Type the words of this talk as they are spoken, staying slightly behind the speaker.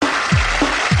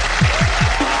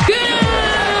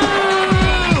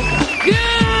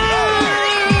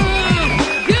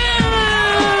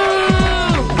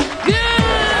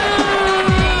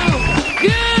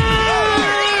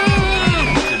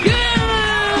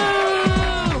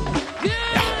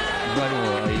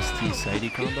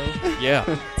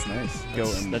Yeah. It's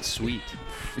nice. That's sweet.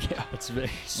 Yeah. That's very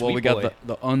sweet. Well, we got boy.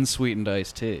 the unsweetened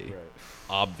iced tea, Right.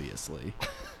 obviously.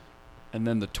 And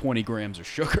then the 20 grams of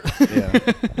sugar. Yeah.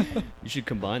 You should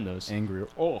combine those. Angry.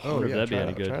 I wonder if that'd be try any it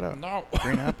out, good. Try it out. No.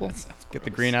 Green apple. Get the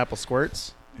green apple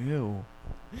squirts. Ew.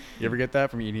 You ever get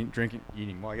that from eating?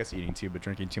 Well, I guess eating too, but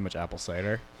drinking too much apple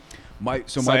cider. My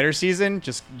Cider season,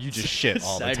 you just shit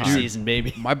all the Cider time. season,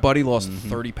 baby. My buddy lost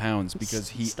 30 pounds because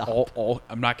he Stop.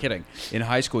 I'm not kidding. In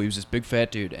high school, he was this big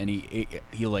fat dude, and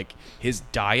he like his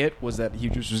diet was that he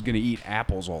just was gonna eat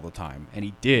apples all the time, and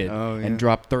he did, Oh, yeah. and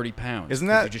dropped 30 pounds. Isn't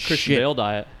 'cause that he just Christian shit. Bale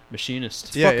diet,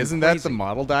 machinist. Yeah, fucking isn't that the crazy.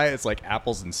 model diet? It's like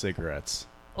apples and cigarettes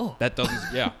Oh, That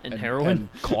doesn't, yeah, And heroin?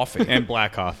 and coffee. and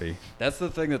black coffee. That's the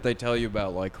thing that they tell you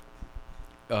about, like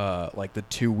the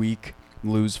 2 week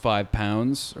lose 5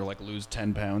 pounds or like lose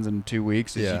 10 pounds in 2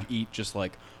 weeks. Is Yeah. you eat just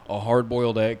like a hard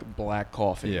boiled egg, black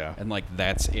coffee, Yeah. and like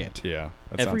that's it. Yeah,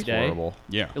 that Every sounds day? horrible.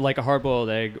 Yeah, like a hard-boiled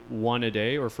egg, one a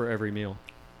day, or for every meal.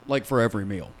 like for every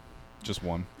meal, Just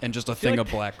one. and just a feel thing like-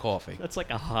 of black coffee. That's like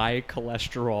a high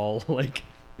cholesterol, like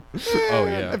Oh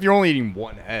yeah. If you're only eating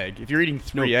one egg, if you're eating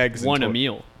three eggs, in one a total-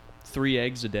 meal, 3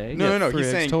 eggs a day. No, no. 3 He's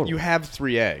eggs saying total. you have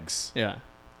 3 eggs. Yeah.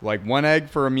 Like 1 egg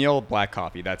for a meal, black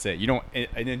coffee. That's it. You don't.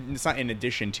 It's not in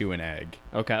addition to an egg.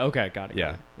 Okay. Okay. Got it. Yeah.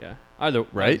 Got it. Yeah. Either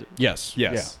Right? Yes.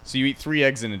 Yes. So you eat 3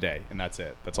 eggs in a day, and that's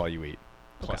it. That's all you eat,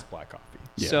 plus Okay. black coffee.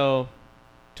 Yeah. So,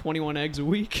 21 eggs a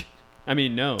week. I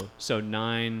mean, no. So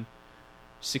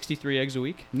 63 eggs a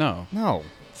week. No, No.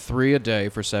 3 a day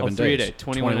for 7 Oh, 3 a days. day.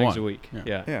 21 eggs a week. Yeah.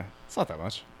 Yeah. Yeah. It's not that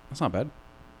much. That's not bad.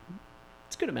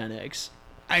 It's a good amount of eggs.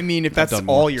 I mean, if that's done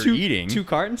all more. you're Two- eating, 2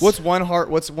 cartons. what's one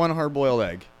hard boiled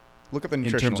egg? Look at the In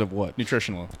nutritional. terms of what?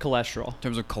 Nutritional. cholesterol? In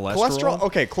terms of cholesterol. Cholesterol.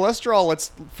 Okay, cholesterol.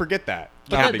 Let's forget that.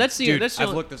 But Not a that- big- that's the Dude, that's the I've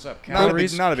only- looked this up. Not a big-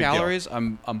 Calories. not a big deal. calories.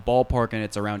 I'm ballparking.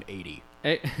 It's around 80.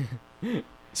 Eh,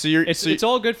 so you're. it's so it's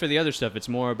all good for the other stuff. It's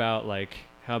more about like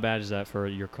how bad is that for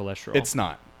your cholesterol? It's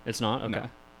not. It's not No. okay.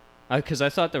 Because I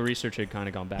thought the research had kind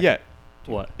of gone back. Yeah.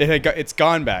 What? It's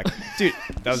gone back, dude.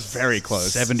 That was very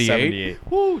close. 78?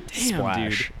 Woo! Damn,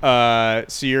 Splash.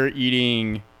 dude. So you're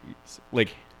eating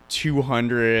like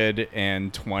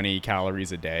 220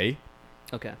 calories a day.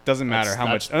 Okay. Doesn't matter That's- how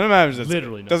much. that's Doesn't matter.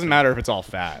 literally Doesn't nothing. matter if it's all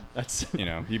fat. That's You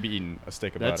know, you'd be eating a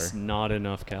stick of that's butter. not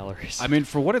enough calories. I mean,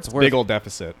 for what it's worth, Big old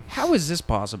deficit. how is this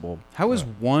possible? How is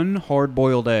What? one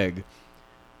hard-boiled egg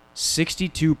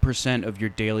 62% of your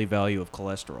daily value of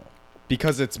cholesterol?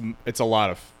 Because it is a lot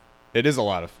of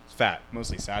fat,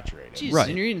 mostly saturated. Jesus, Right.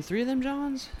 and you're eating 3 of them,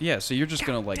 Johns? Yeah, so you're just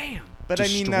gonna like Damn. But I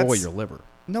destroy mean, that's your liver.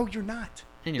 no, you're not.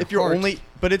 And your If you're heart. only,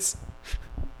 but it's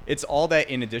all that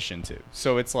in addition to.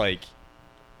 So it's like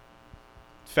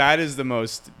fat is the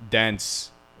most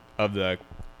dense of the,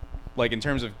 like in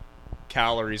terms of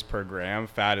calories per gram,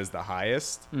 fat is the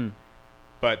highest. Mm.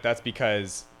 But that's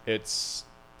because that's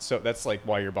like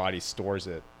why your body stores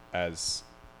it as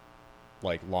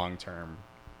like long-term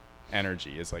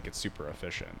energy, is like it's super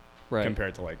efficient Right.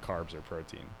 compared to like carbs or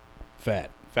protein.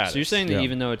 Fat. Fat. So you're is. saying that Yeah.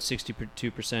 even though it's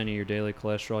 62% of your daily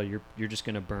cholesterol, you're just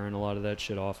gonna burn a lot of that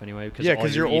shit off anyway because Yeah, all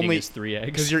 'cause you're you're eating only- is 3 eggs.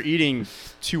 because you're eating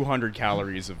 200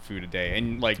 calories of food a day,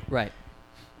 and like right.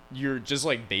 you're just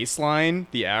like baseline,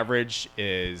 the average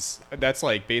that's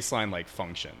like baseline like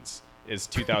functions is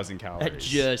 2,000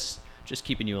 calories. Just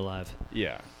keeping you alive.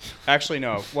 Yeah. Actually,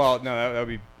 no. Well, no, that would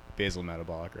be basal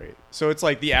metabolic rate. So it's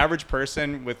like the average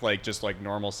person with like just like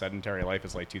normal sedentary life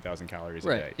is like 2,000 calories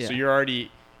Right, a day. yeah. So you're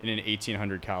already in an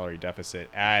 1,800 calorie deficit.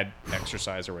 Add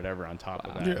exercise or whatever on top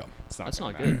of Wow. that. Yeah. It's not That's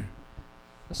gonna not matter. good.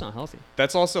 That's not healthy.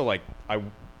 That's also like I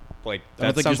don't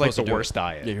that think sounds you're like supposed the to do worst it.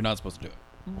 diet. Yeah, you're not supposed to do it.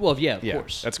 Well, yeah, of Yeah,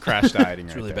 course. that's crash dieting.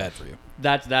 It's right really there. bad for you.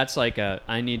 That's like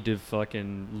I need to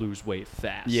fucking lose weight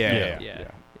fast. Yeah, yeah.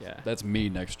 That's me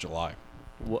next July.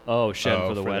 Oh, shedding Oh,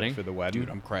 for the wedding. For the wedding, Dude,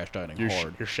 I'm crash dieting you're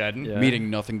hard. you're shedding. Yeah. I'm eating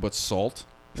nothing but salt,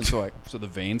 and so the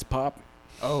veins pop.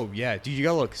 Oh yeah, dude, you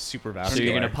gotta look super So vascular.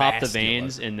 you're gonna pop the Vascular.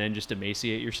 veins and then just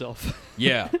emaciate yourself.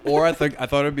 Yeah, or I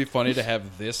thought it'd be funny to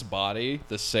have this body,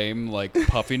 the same like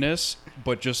puffiness,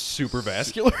 but just super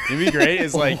vascular. It'd be great.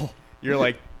 Is like you're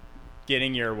like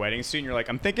getting your wedding suit, and you're like,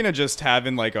 I'm thinking of just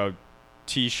having like a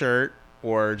t-shirt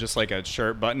or just like a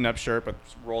shirt, button-up shirt, but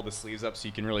roll the sleeves up so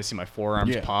you can really see my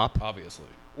forearms pop. obviously.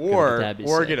 Or That'd be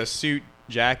or sick. get a suit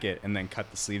jacket and then cut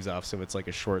the sleeves off so it's like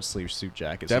a short sleeve suit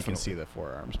jacket so you can Definitely. see the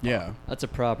forearms. Pop. Yeah, That's a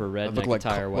proper I redneck look like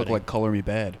attire wedding. Color Me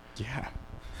Bad. Yeah.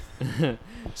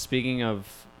 Speaking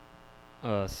of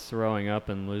throwing up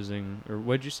and losing, or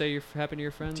what'd you say happened to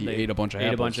your friend? He They ate a bunch of ate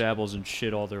apples. a bunch of apples and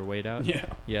shit all their weight out. Yeah.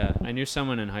 Yeah, I knew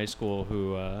someone in high school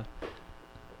who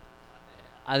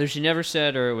either she never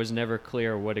said or it was never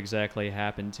clear what exactly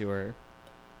happened to her.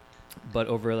 but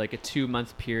over like a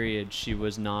 2-month period, she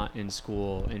was not in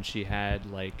school, and she had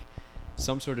like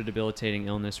some sort of debilitating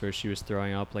illness where she was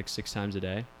throwing up like 6 times a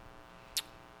day.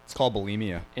 It's called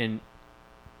bulimia. And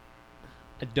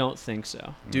I don't think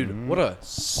so. Dude, what a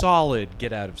solid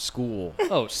get out of school.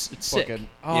 Oh, it's sick. Fucking,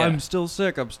 Yeah. I'm still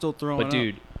sick. I'm still throwing But up.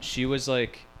 dude, she was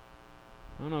like,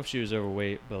 I don't know if she was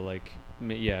overweight, but like,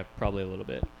 yeah, probably a little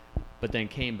bit. But then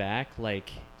came back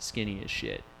like skinny as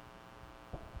shit.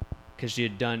 Because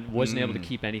she wasn't able to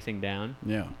keep anything down.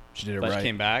 Yeah, she did it But right. She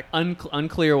came back.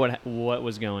 Unclear what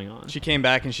was going on. She came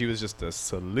back and she was just a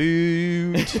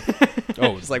salute.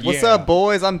 Oh, It's like, what's up,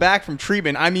 boys? I'm back from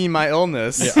treatment. I mean, my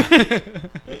illness.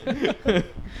 Yeah.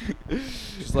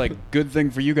 She's like, good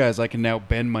thing for you guys, I can now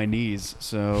bend my knees.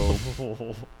 So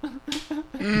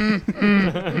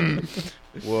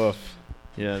Woof.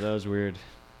 Yeah, that was weird.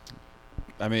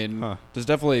 I mean, Huh. there's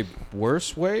definitely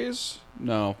worse ways.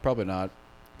 No, probably not.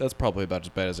 That's probably about as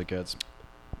bad as it gets.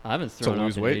 I haven't To thrown up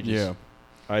lose in weight? ages. Yeah,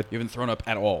 I- you haven't thrown up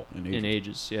at all in ages. In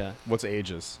ages, yeah. What's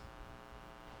ages?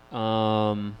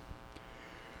 A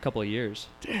couple of years.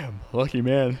 Damn, lucky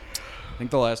man. I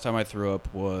think the last time I threw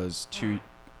up was 2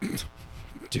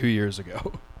 years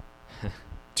ago.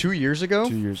 2 years ago?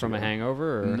 2 years From a ago.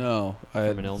 hangover? Or? No, I From had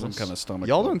an some illness? kind of stomach.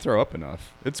 Y'all bug. don't throw up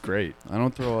enough. It's great. I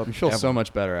don't throw up. You feel so ever.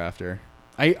 much better after.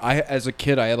 I as a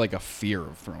kid, I had like a fear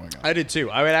of throwing up. I did too.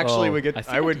 I would actually Oh, would get. I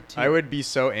think I I would. did too. I would be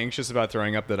so anxious about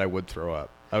throwing up that I would throw up.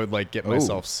 I would like get Oh.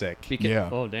 myself sick. Yeah.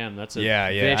 Oh, damn. That's a Yeah,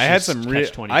 yeah. I had vicious some.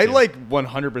 catch-22. I like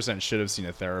 100% should have seen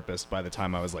a therapist by the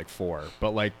time I was like 4.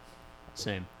 But like,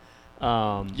 Same.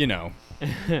 you know,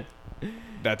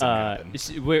 that didn't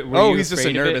happen. Were Oh, you he's just a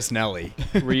afraid of nervous Nelly.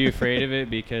 it? Were you afraid of it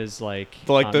because like,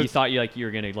 Like the- you thought you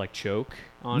were gonna like choke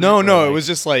on No, it? or, no. It like- was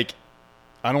just like,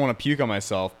 I don't want to puke on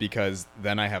myself because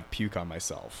then I have puke on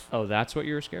myself. Oh, that's what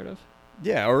you were scared of?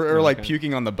 Yeah, or Oh, like okay.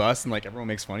 puking on the bus and like everyone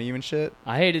makes fun of you and shit.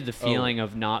 I hated the feeling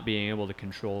of not being able to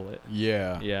control it.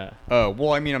 Yeah. Yeah, Oh,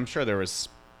 well, I mean, I'm sure there was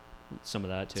some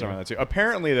of that too. some of that too.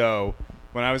 Apparently, though,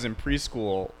 when I was in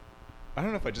preschool, I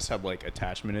don't know if I just had like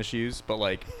attachment issues, but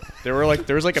like there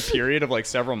was like a period of like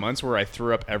several months where I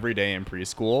threw up every day in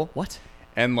preschool, What?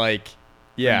 and like,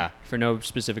 yeah. For no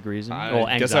specific reason. I Well,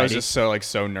 guess I was anxiety. just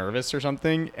so nervous or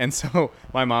something, and so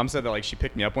my mom said that like she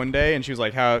picked me up one day and she was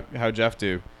like, "How Jeff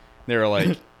do?" They were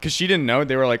like, because she didn't know.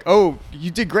 They were like, "Oh, you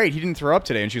did great. He didn't throw up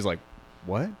today," and she was like,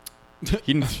 "What?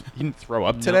 He didn't throw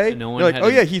up No- today?" no one They're like, had "Oh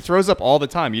a- yeah, he throws up all the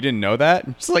time. You didn't know that?"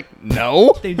 And she's like,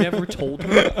 "No." They never told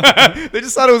her. They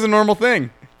just thought it was a normal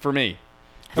thing for me,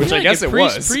 which feel I like guess in it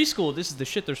was. Preschool, this is the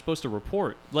shit they're supposed to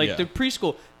report. Like Yeah. the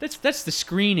preschool, that's the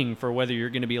screening for whether you're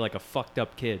going to be like a fucked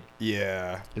up kid.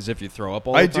 Yeah, As if you throw up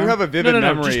all I the do time? have a vivid no,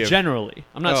 memory just of. generally.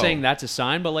 I'm not Oh. saying that's a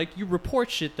sign, but like you report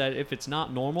shit that if it's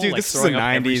not normal, Dude, like this is the throwing up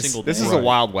every 90s. single This day. is a Right.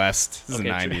 Wild West. This Okay,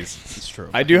 is the true. 90s. It's true.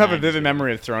 I do have a 90s, vivid yeah.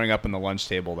 memory of throwing up in the lunch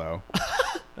table though,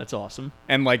 That's awesome.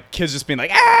 and like kids just being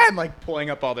like, "Ah!" and like pulling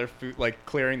up all their food, like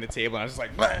clearing the table, and I was just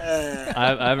like, "Bah."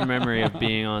 I have a memory of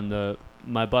being on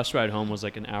my bus ride home was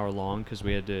like an hour long because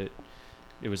we had to.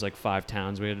 It was like 5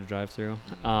 towns we had to drive through.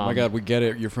 Oh my God, we get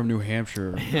it. You're from New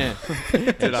Hampshire.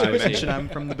 Did I mention I'm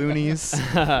from the boonies?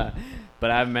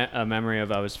 But I have a memory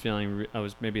of I was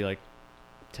maybe like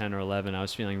 10 or 11. I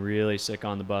was feeling really sick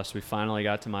on the bus. We finally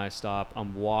got to my stop.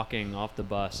 I'm walking off the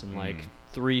bus and like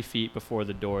 3 feet before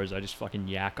the doors, I just fucking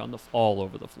yak on all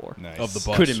over the floor. Nice. Of the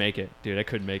bus. Couldn't make it, dude. I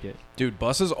couldn't make it. Dude,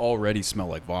 buses already smell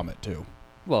like vomit too.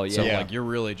 Well, yeah, So Yeah. like you're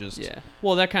really just. yeah.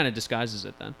 Well, that kind of disguises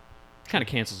it then. Kind of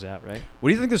cancels it out, right? What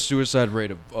do you think the suicide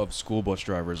rate of school bus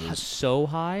drivers is? It's So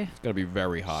high. gotta be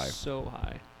very high. So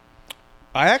high.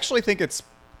 I actually think it's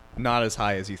not as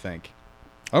high as you think.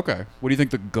 Okay. What do you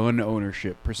think the gun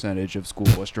ownership percentage of school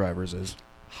bus drivers is?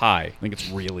 High. I think it's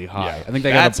really high. Yeah, I think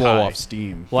they gotta that's blow high. off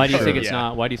steam. Why do you Sure. think it's Yeah.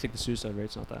 not? Why do you think the suicide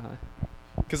rate's not that high?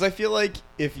 Because I feel like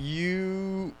if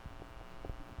you,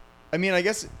 I mean, I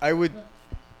guess I would.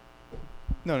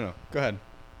 No, go ahead.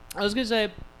 I was gonna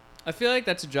say, I feel like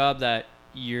that's a job that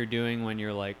you're doing when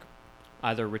you're like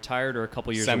either retired or a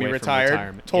couple years away from Semi-retired,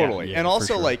 retirement. totally. Yeah, and for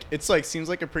also, sure. like, it's like seems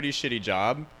like a pretty shitty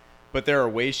job, but there are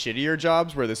way shittier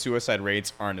jobs where the suicide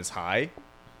rates aren't as high,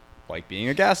 like being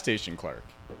a gas station clerk,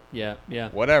 Yeah, yeah.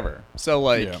 whatever. So,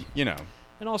 like, Yeah. you know,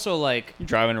 And also like you're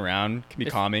driving around can be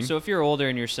calming. So if you're older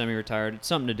and you're semi-retired, it's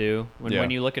something to do. When Yeah.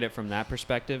 you look at it from that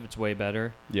perspective, it's way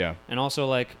better. Yeah, And also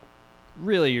like,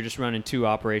 really, you're just running 2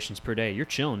 operations per day. You're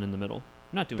chilling in the middle.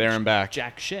 You're not doing there and back.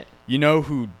 jack shit. You know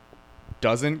who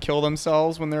doesn't kill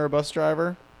themselves when they're a bus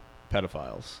driver?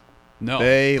 Pedophiles. No.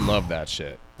 They love that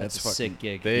shit. That's a fucking- sick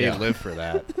gig. They Yeah. live for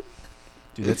that.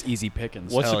 Dude, that's easy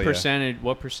pickings. What's Hell the yeah. percentage?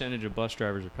 What percentage of bus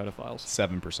drivers are pedophiles?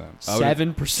 7%. I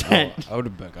would- 7%. I would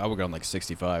have gone like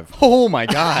 65. Oh my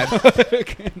god.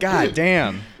 God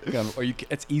damn. God, are you?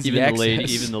 It's easy Even access. the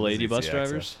lady, even the lady Easy bus access.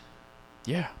 drivers.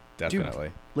 Yeah.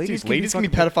 Definitely. Ladies Ladies can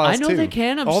can be be pedophiles I know too. they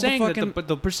can. I'm All the saying that, fucking- but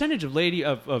the percentage of lady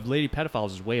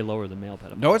pedophiles is way lower than male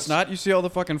pedophiles. No, it's not. You see all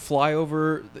the fucking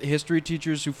flyover history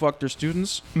teachers who fuck their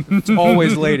students? It's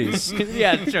always ladies.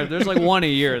 Yeah, sure. There's like one a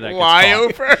year that gets Why caught.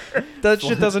 over? That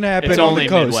shit doesn't happen It's on only the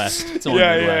coast. Midwest. It's only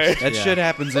Yeah, yeah, Midwest. That Yeah. shit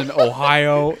happens in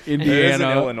Ohio, It is an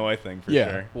Indiana, Illinois thing for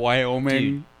yeah, sure. Wyoming.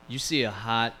 Dude, you see a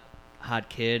hot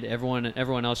kid.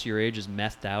 Everyone else your age is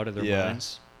methed out of their Yeah.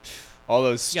 minds. All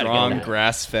those You gotta get strong that.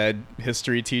 grass-fed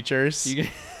history teachers. You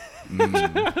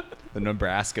get, The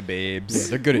Nebraska Yeah, babes.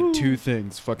 they're good at two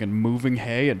things: fucking moving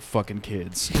hay and fucking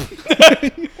kids.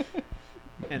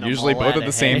 and I'm Usually all both out at the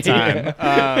of same hay.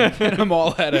 time. And I'm all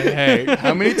out of hay.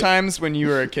 How many times when you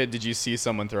were a kid did you see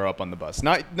someone throw up on the bus?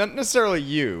 Not necessarily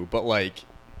you, but like,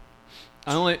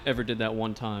 I only ever did that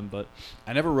one time, but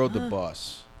I never rode the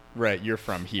bus. right, you're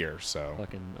from here, so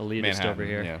fucking elitist Manhattan, over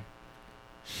here. Yeah.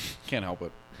 Can't help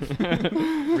it.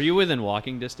 Were you within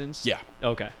walking distance? Yeah.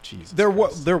 Okay. Jesus. There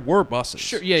Christ. were buses.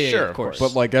 Sure. Yeah. Sure, of of course.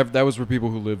 But like that was for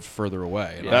people who lived further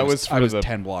away. and Yeah. I That was I for was the-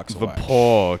 10 blocks The away.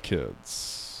 poor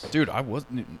kids. Dude, I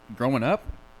wasn't growing up.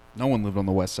 No one lived on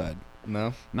the west side.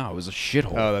 No. No, it was a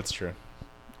shithole. Oh, that's true.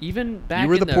 Even back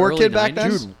were in the poor early kid back 90s? then?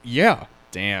 Dude, yeah.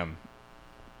 Damn.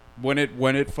 When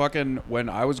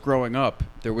I was growing up,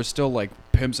 there was still like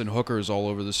pimps and hookers all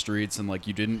over the streets, and like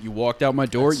you walked out my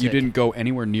door, That's you sick. didn't go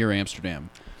anywhere near Amsterdam.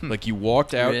 Like you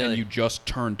walked out and Really? you just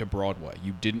turned to Broadway.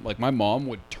 You didn't like my mom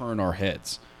would turn our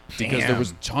heads because there was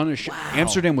a Damn. ton of shit. Wow.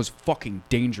 Amsterdam was fucking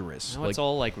dangerous. Now like it's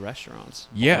all like restaurants.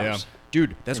 yeah. Yeah.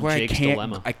 Dude, that's And why Jake's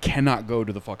Dilemma. I cannot go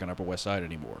to the fucking Upper West Side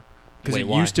anymore. Because Wait, it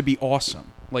why? used to be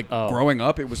awesome. Like Oh. growing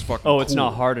up, it was fucking. Oh, it's cool.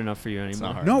 not hard enough for you anymore.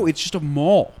 not hard. No, it's just a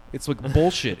mall. It's like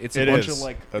bullshit. It's a It bunch is. of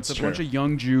like That's it's a true. bunch of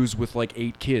young Jews with like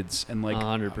 8 kids and like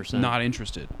 100%. not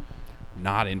interested.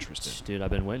 Not interested. Dude, I've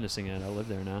been witnessing it. I live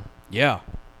there now. Yeah.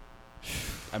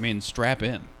 I mean, strap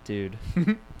in. Dude.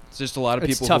 It's just a lot of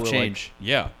It's people tough who are change. like,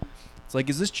 yeah. It's like,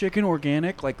 is this chicken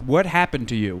organic? Like, what happened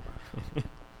to you?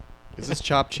 Is this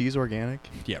chopped cheese organic?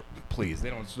 Yeah, please.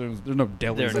 There's no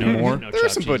delis There are anymore. no There are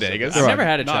chopped some cheese. bodegas. I've They're never on-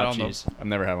 had a not chopped on the- cheese. I've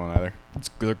never had one either.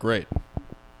 They're great.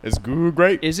 It's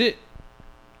great. Is it?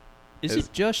 Is Is-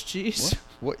 it just cheese?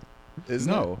 What? Is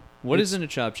No, What It's- is in a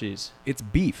chopped cheese? it's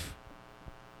beef.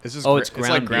 It's just Oh, it's it's like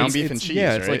ground ground beef. beef and It's- cheese.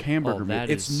 Yeah, it's right? like hamburger Oh, meat. that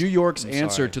It's is- New York's I'm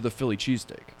answer sorry. to the Philly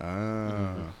cheesesteak.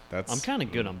 That's. I'm kind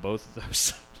of good on both of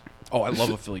those. Oh, I love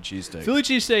a Philly cheesesteak. Philly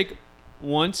cheesesteak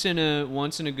once in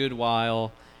a good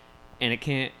while, and it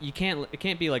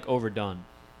can't be like overdone.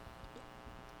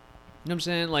 You know what I'm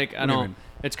saying? Like I What do you don't. mean?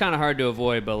 It's kind of hard to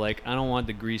avoid, but like I don't want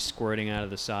the grease squirting out of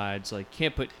the sides. Like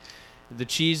can't put the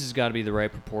cheese has got to be the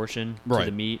right proportion to Right.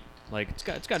 the meat. Like it's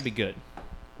got to be good.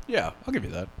 Yeah, I'll give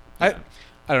you that. Yeah.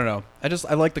 I don't know.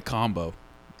 I like the combo.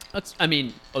 There's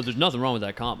nothing wrong with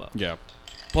that combo. Yeah.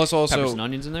 Plus Peppers also and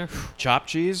onions in there. chopped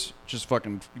cheese. Just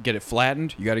fucking get it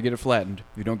flattened. You got to get it flattened.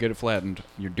 If you don't get it flattened,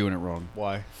 you're doing it wrong.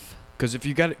 Why? Because if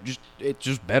you got it, it's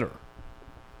just better.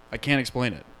 I can't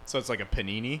explain it. So it's like a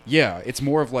panini. Yeah, it's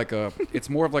more of like a.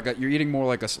 You're eating more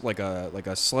like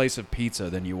a slice of pizza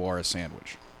than you are a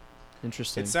sandwich.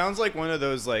 Interesting. It sounds like one of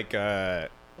those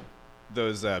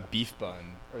beef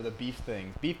bun or the beef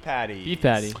thing, beef patty. Beef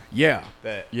patty. Yeah.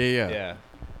 That. Yeah. Yeah.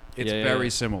 It's Yeah, yeah, very yeah.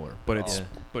 similar, but it's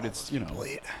Yeah. you know.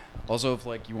 Also, if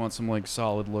like you want some like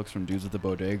solid looks from dudes at the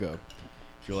bodega,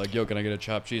 if you're like, yo, can I get a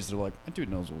chopped cheese? They're like, that dude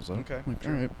knows what's up. Okay, I'm like,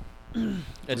 sure. all right.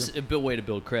 It's a bit way to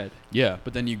build cred. Yeah,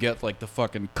 but then you get like the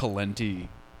fucking Calenti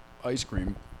ice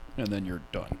cream, and then you're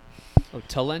done. Oh,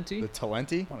 Talenti. The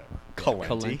Talenti. Whatever.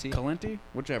 Calenti. Calenti?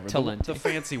 Whichever. Talenti. The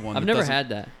fancy one. I've that never doesn't- had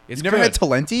that. It's You never good. had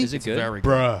Talenti? Is it It's good? very good.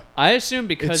 Bruh. I assume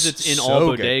because It's it's in all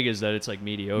so good. bodegas that it's like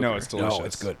mediocre. No, it's delicious. No,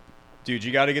 it's good. Dude,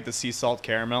 you got to get the sea salt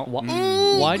caramel.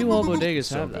 Why do all bodegas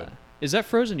So have good. that? Is that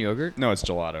frozen yogurt? No, it's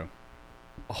gelato.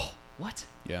 What?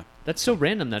 Yeah. That's so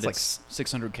random that It's like it's.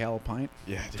 600 cal a pint.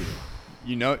 Yeah, dude.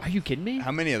 You know Are you kidding me?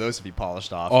 how many of those have you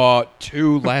polished off?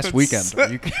 2 last weekend.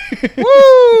 Are you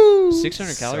Woo!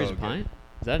 600 calories So a good. pint?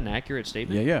 Is that an accurate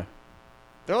statement? yeah.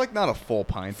 They're like not a full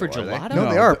pint For though, are they? gelato? No,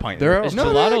 No, they are a th- pint. they're- Is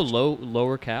No, they're gelato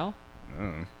lower cal?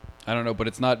 Mm. I don't know, but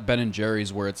it's not Ben and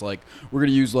Jerry's where it's like we're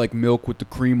gonna use like milk with the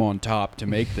cream on top to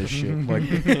make this shit, like,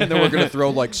 and then we're gonna throw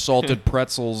like salted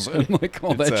pretzels and like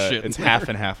all that shit. It's in half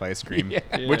there. and half ice cream,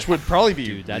 Yeah. which would probably be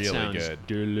Dude, that really sounds good.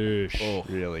 delish. Oh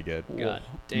Really good. God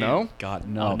damn. No? God,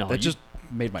 no, Oh, no, that you- just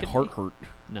made my kidding heart me? hurt.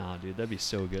 No, dude, that'd be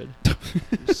so good.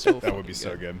 It'd be so That would be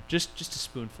fucking so good. Just a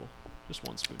spoonful. Just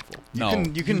one spoonful.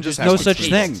 You can just There's have no one such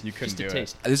spoonful. thing. You couldn't Just do a it.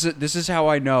 taste. This is how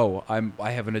I know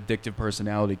I have an addictive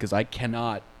personality because I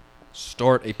cannot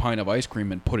start a pint of ice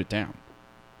cream and put it down.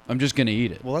 I'm just gonna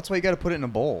eat it. Well, that's why you got to put it in a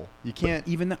bowl. You can't.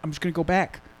 Even that, I'm just gonna go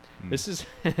back. This is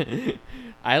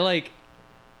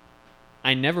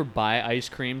I never buy ice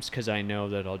creams because I know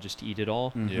that I'll just eat it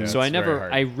all. Yeah, So it's very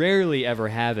hard. I rarely ever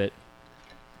have it,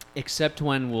 except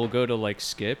when we'll go to like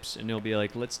Skips and it'll be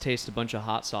like, let's taste a bunch of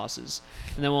hot sauces,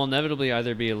 and then we'll inevitably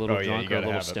either be a little Oh, yeah, drunk you or a gotta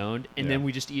little have it. stoned, and Yeah. then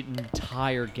we just eat an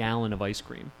entire gallon of ice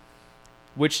cream.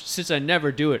 Which, since I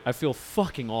never do it, I feel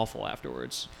fucking awful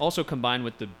afterwards. Also combined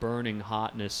with the burning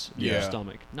hotness in your Yeah.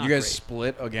 stomach. Not You guys great.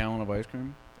 split a gallon of ice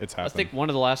cream? It's I happened. think one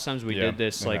of the last times we Yeah, did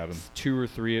this, it like happened.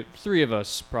 three of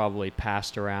us probably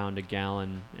passed around a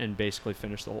gallon and basically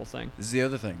finished the whole thing. This is the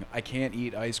other thing. I can't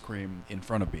eat ice cream in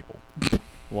front of people.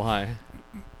 Why?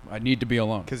 I need to be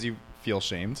alone. Because you feel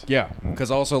shamed. Yeah,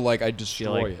 because also like I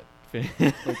destroy like-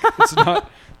 it. It's not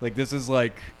like this is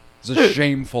like it's a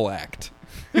shameful act.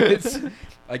 It's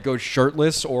I go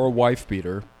shirtless or a wife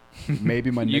beater,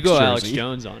 maybe my You Knicks go jersey. Alex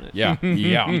Jones on it. Yeah,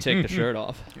 yeah. You take the shirt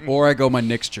off. Or I go my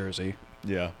Knicks jersey.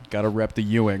 Yeah. Got to rep the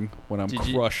Ewing when I'm Did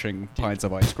you- crushing pints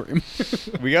of ice cream.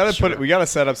 We gotta Sure. we gotta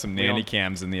set up some We nanny don't-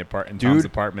 cams in the Dude. Tom's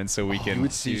apartment so we you can.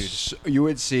 would see. Dude. You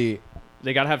would see.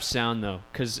 They gotta have sound though,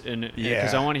 because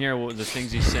Yeah. I want to hear what the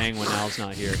things he's saying when Al's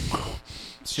not here.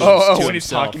 To Oh, to when he's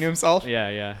himself. talking to himself. Yeah,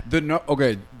 yeah.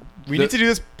 Okay. We need to do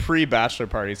this pre-bachelor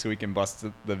party so we can bust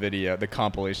the video, the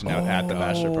compilation out at the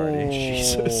bachelor party.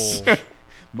 Jesus.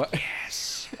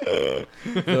 Yes.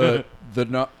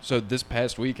 So this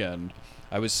past weekend,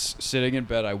 I was sitting in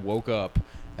bed. I woke up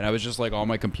and I was just like on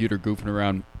my computer goofing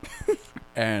around,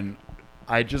 and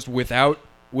I just without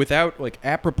like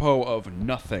apropos of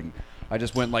nothing, I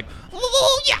just went like,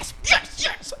 oh yes, yes,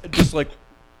 yes, just like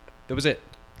that was it.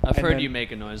 I've And heard then- you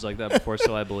make a noise like that before,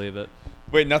 so I believe it.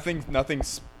 Wait, nothing's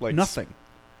like Nothing.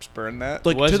 spurned that.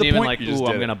 Like It wasn't to the even point. like, you just ooh, did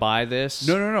I'm it. gonna buy this.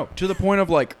 No. To the point of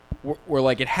like where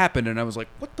like it happened, and I was like,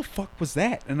 "What the fuck was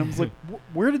that?" And I was like,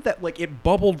 "Where did that?" Like it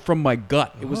bubbled from my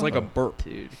gut. It was like a burp.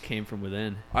 Dude, it came from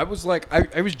within. I was like,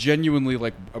 I was genuinely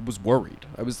like, I was worried.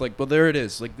 I was like, well, there it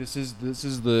is. Like this is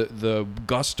the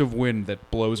gust of wind that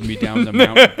blows me down the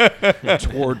mountain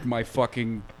toward my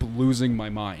fucking losing my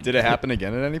mind. Did it happen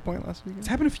again at any point last weekend? It's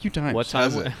happened a few times. What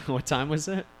time? Has it? What time was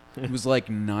it? It was like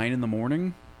 9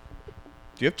 a.m.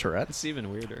 Do you have Tourette's? It's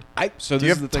even weirder. So Do you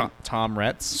this is have the thing. Tom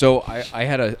Retz? So I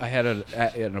had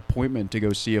an appointment to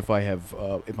go see if I have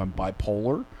if I'm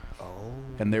bipolar. Oh.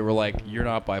 And they were like, "You're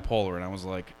not bipolar," and I was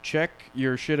like, "Check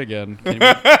your shit again.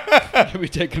 Can we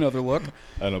take another look?"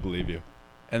 I don't believe you.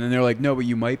 And then they're like, "No, but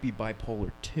you might be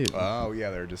bipolar too." Oh yeah,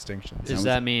 there are distinctions. Does was-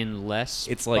 that mean less?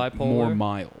 It's like bipolar? more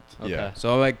mild. Okay. Yeah.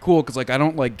 So I'm like, cool, because like I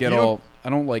don't like get You don't- all. I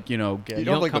don't like get. You don't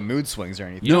don't like come- the mood swings or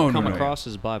anything. You No, don't come no. across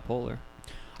as bipolar.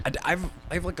 I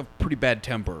have like a pretty bad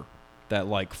temper that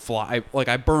like fly. Like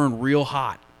I burn real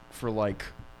hot for like,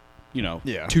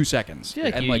 Yeah. 2 seconds. I feel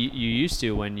like and you, like you used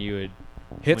to when you would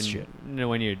hits when, shit. No,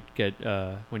 when you get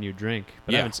when you drink.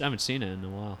 But Yeah. I haven't seen it in a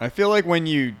while. I feel like when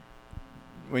you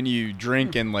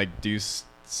drink and like do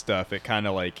stuff, it kind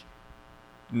of like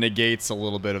negates a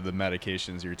little bit of the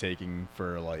medications you're taking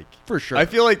for like. For sure. I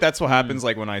feel like that's what happens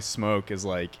like when I smoke is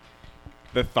like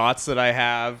the thoughts that I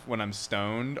have when I'm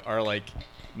stoned are like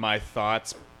my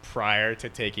thoughts prior to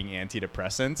taking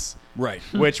antidepressants, right.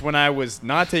 which when I was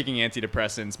not taking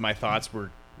antidepressants, my thoughts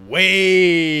were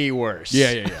way worse.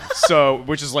 Yeah. So,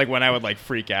 which is like when I would like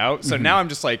freak out. So now I'm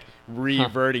just like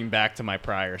reverting back to my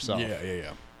prior self.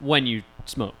 Yeah. When you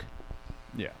smoke.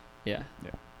 Yeah. Yeah.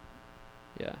 Yeah.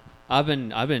 Yeah. I've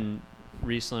been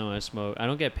recently when I smoke. I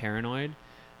don't get paranoid,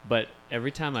 but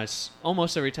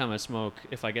almost every time I smoke,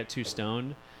 if I get too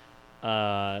stoned,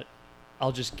 I'll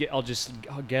just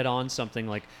get on something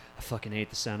like I fucking hate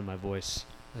the sound of my voice.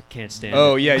 I can't stand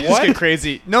Oh it. yeah, you just get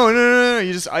crazy. No.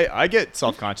 You just I get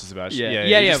self conscious about it. Yeah.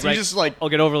 You just, right. You just like I'll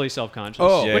get overly self-conscious,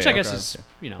 Oh, which I yeah, guess okay. is,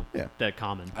 Yeah. that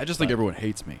common. I just think everyone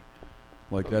hates me.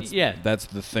 Like that's Yeah. that's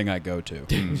the thing I go to.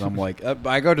 'Cause I'm like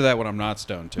I go to that when I'm not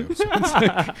stoned too. So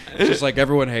it's just like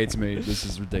everyone hates me. This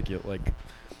is ridiculous. Like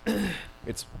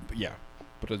it's the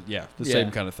Yeah.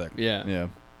 same kind of thing. Yeah. yeah.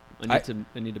 I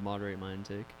need to moderate my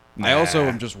intake. I also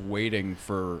am just waiting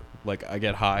for like I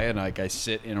get high and like I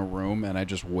sit in a room and I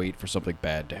just wait for something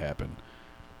bad to happen.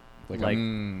 Like-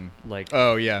 I'm- Like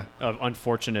Oh yeah. an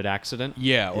unfortunate accident, or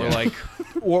Yeah. like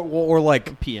or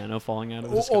like piano falling out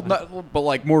of the sky. well, not, but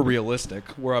like more realistic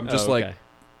where I'm just Oh, like okay.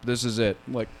 this is it.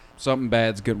 Like something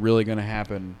bad's really gonna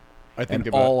happen. I think and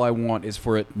about all I want is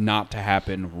for it not to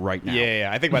happen right now. yeah,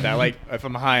 I think about that. Like if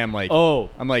I'm high, I'm like, Oh,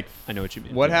 I'm like, I know what you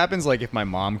mean. what happens like if my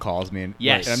mom calls me and,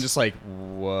 Yes. and I'm just like,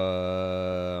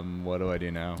 what do I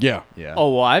do now? Yeah. Yeah.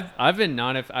 Oh well, I've been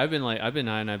not if I've been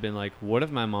high and I've been like, what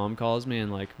if my mom calls me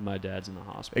and like my dad's in the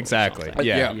hospital? or Exactly. something?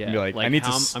 Yeah. Yeah. Be like, I need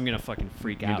to. I'm gonna fucking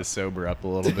freak I need out. to sober up a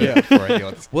little bit Yeah. before I deal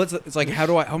with. Well, it's like how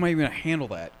am I even gonna handle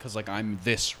that? Because like I'm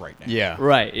this right now. Yeah.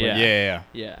 Right. Yeah. Yeah.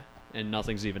 Yeah. And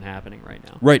nothing's even happening right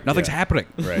now. Right. Nothing's Yeah. happening.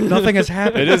 Right. Nothing has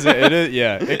happened. It is. It is.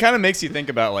 Yeah. It kind of makes you think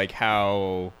about like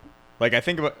how, like I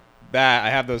think about that. I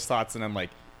have those thoughts, and I'm like,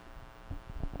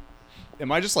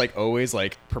 am I just like always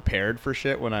like prepared for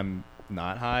shit when I'm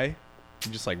not high?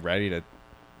 I'm just like ready to.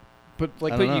 But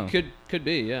like, I But don't you know. could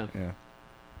be, yeah. Yeah.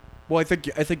 well, I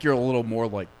think you're a little more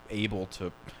like able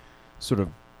to sort of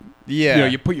Yeah.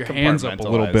 you put your hands up a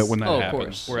little bit when that Oh, of happens.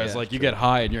 course. Whereas Yeah, like you true. get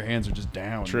high and your hands are just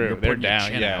down. True. You're They're putting your down.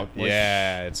 chin Yeah. out, like-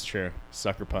 Yeah. It's true.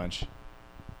 Sucker punch.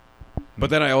 But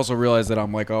then I also realized that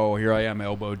I'm like, oh, here I am,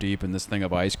 elbow deep in this thing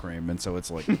of ice cream, and so it's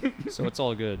like, So it's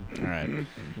all good. all right. You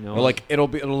know. Or like it'll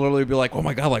literally be like, oh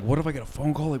my god, like what if I get a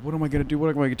phone call? Like what am I gonna do? What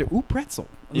am I gonna do? Ooh, pretzel.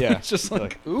 Yeah. It's just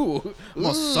like, ooh, I'm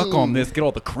gonna suck on this, get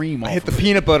all the cream off. I hit the of it.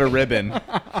 peanut butter ribbon.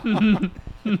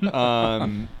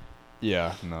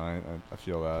 Yeah. No, I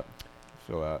feel that. I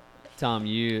feel that. Tom, do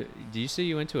you say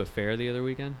you went to a fair the other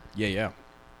weekend? Yeah.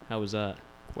 How was that?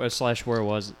 Where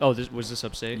was? Oh, was this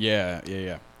upstate? Yeah.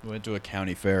 We went to a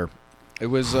county fair. It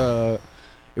was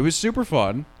super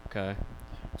fun. Okay.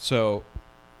 So,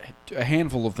 a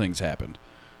handful of things happened.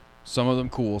 Some of them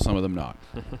cool, some of them not.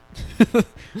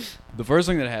 The first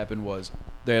thing that happened was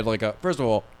they had like first of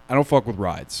all, I don't fuck with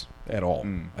rides at all.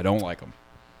 I don't like them.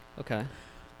 Okay.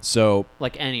 So,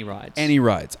 Like any rides. any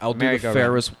rides. I'll do the Merry-go-round.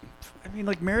 Ferris. I mean,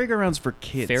 like merry-go-rounds for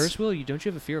kids. Ferris wheel? Don't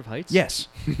you have a fear of heights? Yes.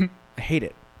 I hate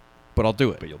it. But I'll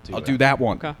do it. But you'll do I'll it. do that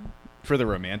one. Okay. For the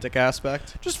romantic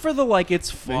aspect. Just for the like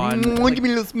it's fun. Give Like,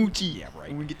 me a little smoochie. yeah, right.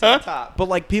 When we get to the top. But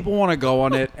like people want to go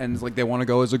on it and like they want to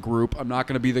go as a group. I'm not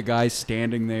going to be the guy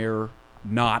standing there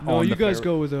not on the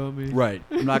Fer- without me. Right.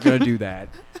 I'm not going to do that.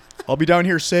 I'll be down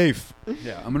here safe.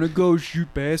 Yeah, I'm going to go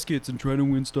shoot baskets and try to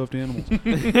win stuffed animals.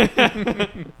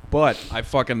 But I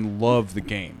fucking love the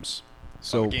games.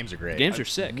 So the games are great. Games are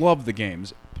sick. love the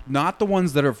games. Not the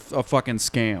ones that are a fucking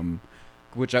scam,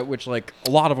 which like a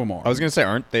lot of them are. I was gonna say,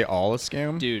 aren't they all a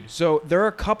scam? Dude. So there are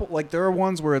a couple, like there are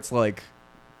ones where it's like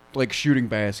shooting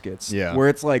baskets. Yeah. Where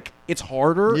it's like it's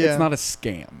harder. Yeah. It's not a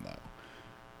scam though.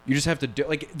 You just have to do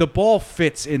like the ball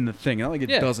fits in the thing, not like it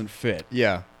Yeah. doesn't fit,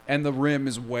 Yeah. and the rim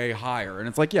is way higher, and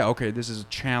it's like yeah, okay, this is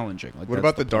challenging. Like What that's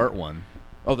about the point. dart one?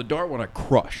 Oh, the dart one I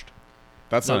crushed.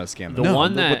 That's The- not a scam. the though. No,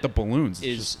 one with that the balloons it's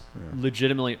Is just-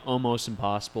 legitimately almost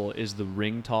impossible is the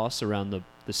ring toss around the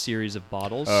series of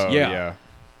bottles. Oh, Yeah. yeah.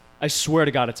 I swear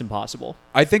to God, it's impossible.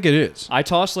 I think it is. I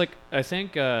tossed I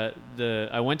think I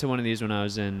went to one of these when I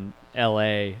was in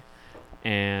L.A.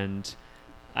 and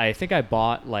I think I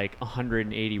bought like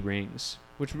 180 rings,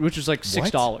 which was like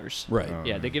 $6. Right. Oh.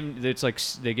 Yeah, they give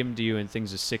them to you in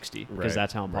things of 60 because Right,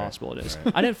 that's how right, impossible it is.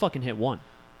 right. I didn't fucking hit one.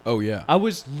 Oh yeah. I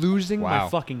was losing my Wow.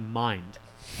 fucking mind.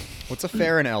 What's a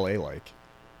fair in LA like?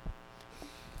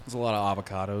 There's a lot of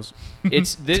avocados.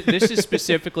 It's this is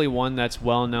specifically one that's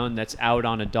well known. That's out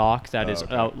on a dock that is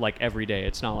okay. out like every day.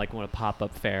 It's not like a pop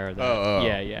up fair. That, Oh.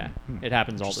 yeah. It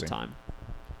happens all the Interesting. time.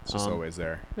 It's just Um, always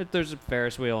there. There's a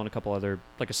Ferris wheel and a couple other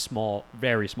like a small,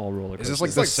 very small roller coaster. Is this like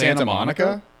It's the like Santa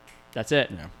Monica? That's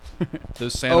it. Yeah. The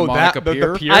Santa Monica the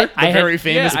Pier. pier? I The had- very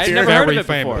famous yeah, pier? I'd never heard Very of it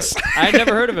famous. before. I had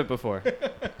never heard of it before.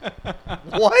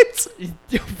 What?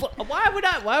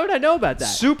 Why would I know about that?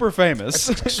 Super famous.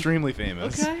 It's extremely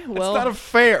famous. Okay, It's well, not a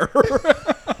fair.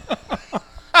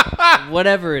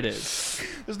 whatever it is.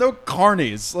 There's no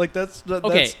carnies. Like that's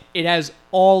Okay, it has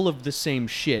all of the same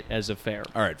shit as a fair.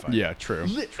 All right, fine. Yeah, true.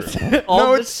 All No,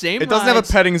 the it's- same. it doesn't have a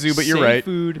rides, petting zoo, but you're same right.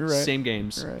 Food, You're right. same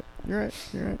games. You're right. You're right.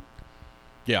 You're right.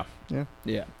 Yeah. Yeah.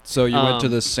 Yeah. So you went to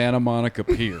Um, the Santa Monica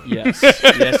Pier. Yes.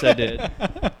 Yes, I did.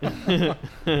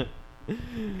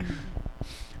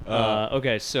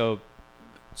 Okay, so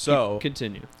So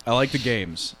continue. I like the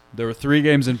games. There were 3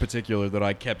 games in particular that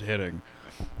I kept hitting.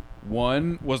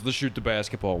 One was the shoot the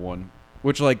basketball one,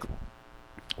 which like,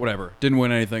 whatever, didn't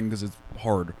win anything because it's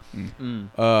hard.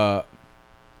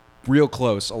 Real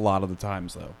close a lot of the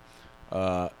times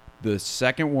though. The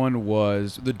second one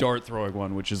was the dart throwing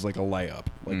one, which is like a layup.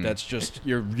 Like that's just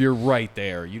you're right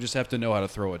there. You just have to know how to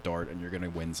throw a dart, and you're gonna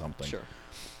win something. Sure.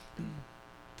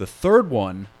 The third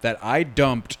one that I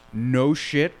dumped no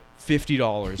shit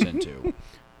 $50 into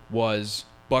was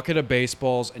bucket of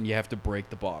baseballs, and you have to break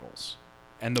the bottles,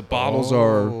 and the bottles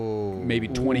are maybe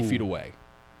 20 feet away,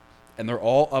 and they're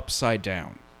all upside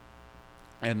down.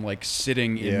 and like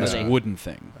sitting in Yeah. this They- wooden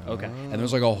thing. Okay. And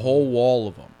there's like a whole wall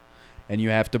of them, and you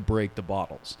have to break the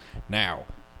bottles. Now,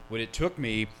 what it took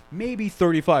me maybe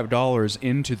 $35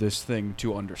 into this thing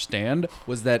to understand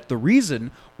was that the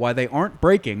reason why they aren't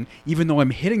breaking, even though I'm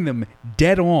hitting them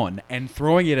dead on and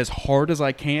throwing it as hard as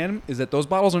I can, is that those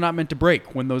bottles are not meant to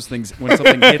break when something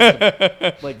hits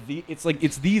them.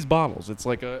 It's these bottles. It's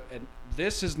like and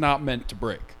this is not meant to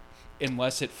break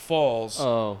unless it falls.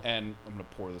 Oh. And I'm gonna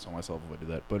pour this on myself if I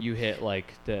do that. But You hit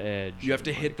like the edge. you have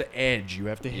to hit the edge. You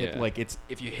have to hit Yeah.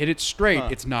 if you hit it straight, Huh.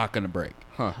 it's not gonna break.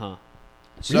 Huh.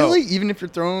 So, Really? Even if you're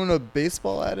throwing a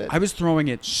baseball at it? I was throwing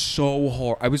it so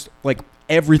hard. I was like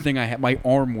everything I had. My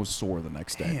arm was sore the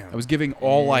next day. Damn. I was giving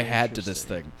all I had to this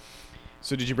thing.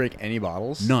 So did you break any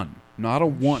bottles? None. Not a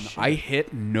one. shit. I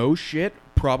hit no shit.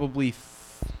 Probably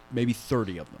maybe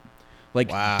 30 of them. Like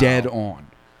Wow. dead on.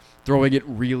 Throwing it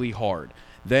really hard.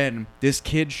 Then this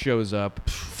kid shows up,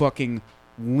 fucking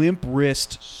limp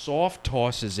wrist, soft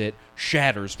tosses it,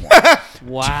 shatters one.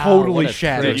 Wow. Totally what a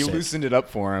shattered. Yeah, trick. you Sick. loosened it up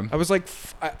for him. I was like,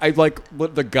 I like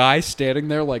the guy standing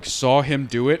there, like saw him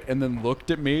do it, and then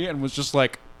looked at me and was just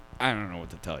like, I don't know what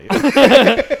to tell you.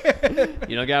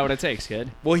 You don't got what it takes,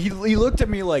 kid. Well, he looked at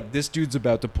me like this dude's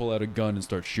about to pull out a gun and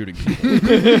start shooting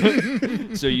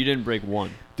people. So you didn't break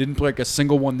one. Didn't break a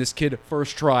single one. This kid,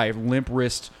 first try, limp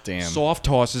wrist, Damn. soft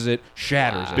tosses it,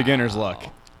 shatters Wow. it. Beginner's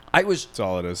luck. I was, That's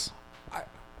all it is.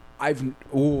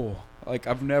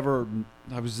 I've never,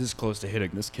 I was this close to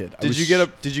hitting this kid. Did you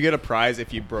get a prize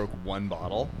if you broke one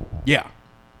bottle? Yeah.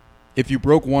 If you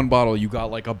broke one bottle, you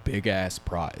got like a big ass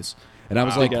prize. And I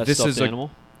was Wow. like, Big-ass this stuffed is a,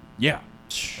 animal. yeah.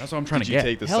 That's what I'm trying Did to you get.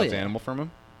 take the Hell stuffed yeah. animal from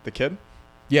him? The kid?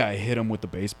 Yeah, I hit him with the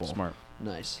baseball. Smart.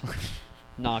 Nice.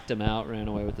 Knocked him out. Ran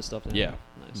away with the stuffed Yeah. animal.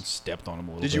 And Nice. stepped on him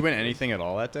a little Did bit. you win anything at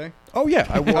all that day? Oh yeah,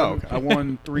 I won. Oh, okay. I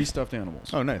won 3 stuffed animals.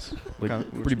 Oh, nice. Like,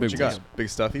 What pretty big you got? ones. Big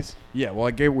stuffies? Yeah,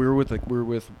 well, we were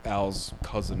with Al's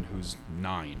cousin who's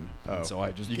 9. Oh. And so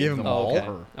I just You gave gave him them Oh, all okay.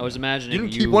 to her. I was imagining You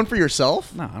didn't you. keep one for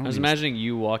yourself? No, I don't I was even- imagining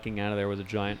you walking out of there with a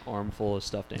giant armful of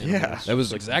stuffed animals. Yeah. That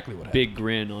was Like, exactly what happened. big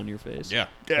grin on your face. Yeah.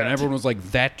 Yeah. And everyone was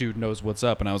like, "That dude knows what's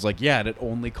up," and I was like, "Yeah, and it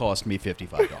only cost me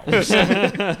 $55."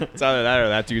 It's either that or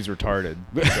that dude's retarded.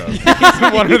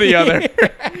 So. One or the other.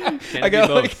 Can't I be got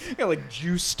both. like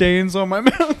juice stains on my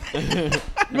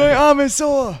mouth. My arm is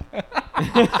sore.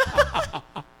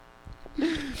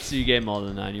 So you gave him all to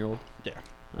the 9-year-old. Yeah.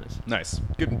 Nice. Nice.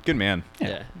 Good man.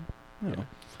 Yeah.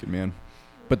 Good man.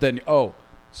 But then,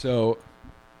 so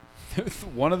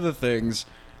one of the things,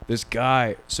 this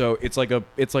guy, so it's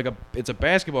a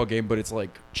basketball game, but it's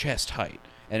like chest height,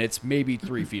 and it's maybe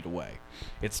 3 feet away.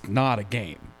 It's not a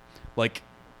game, like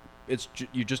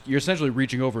you're essentially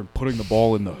reaching over and putting the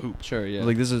ball in the hoop. Sure. Yeah.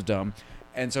 Like, this is dumb.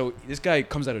 And so this guy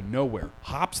comes out of nowhere,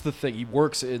 hops the thing. He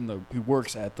works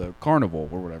at the carnival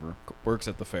or whatever, works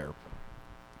at the fair.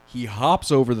 He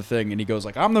hops over the thing and he goes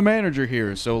like, "I'm the manager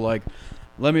here, so like,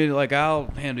 I'll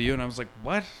handle you." And I was like,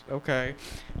 "What? Okay."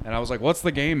 And I was like, "What's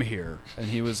the game here?" And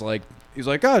he was like,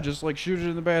 "Oh, just like shoot it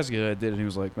in the basket." I did, and he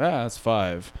was like, "That's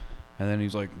 5." And then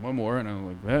he's like, "One more," and I was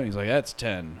like, "Yeah." He's like, "That's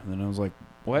 10." And then I was like,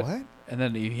 "What?" What? And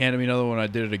then he handed me another one. I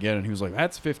did it again, and he was like,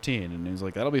 "That's 15." And he was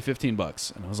like, "That'll be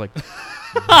 $15." And I was like,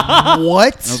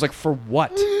 What? and I was like, "For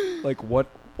what? Like, what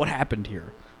happened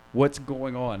here? What's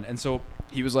going on?" And so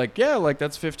he was like, "Yeah, like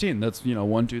that's 15. That's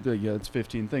 1, 2, 3. Yeah, it's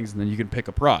 15 things, and then you can pick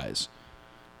a prize."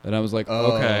 And I was like,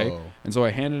 "Okay." Oh. And so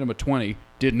I handed him a 20.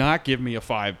 Did not give me a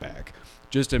 5 back.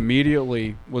 Just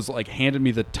immediately was like handed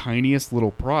me the tiniest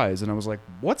little prize, and I was like,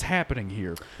 "What's happening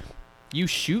here?" You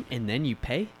shoot and then you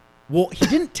pay. Well, he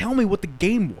didn't tell me what the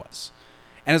game was.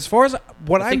 And as far as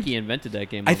what I think he invented that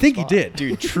game. I on the think he spot. did.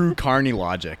 Dude, true carny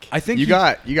logic. I think you he-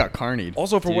 got carnied.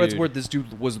 Also, for what it's Dude. worth, this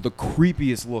dude was the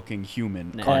creepiest looking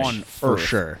human Nah. on For Earth.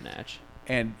 sure. Natch.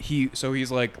 And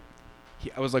he's like,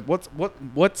 I was like, what's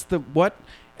the what?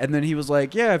 And then he was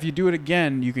like, "Yeah, if you do it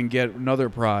again, you can get another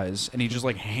prize." And he just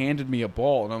like handed me a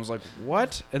ball, and I was like,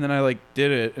 "What?" And then I like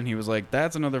did it, and he was like,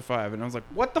 "That's another 5." And I was like,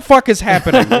 "What the fuck is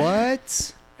happening?"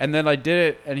 What? And then I did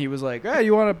it, and he was like, "Hey,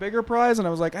 you want a bigger prize?" And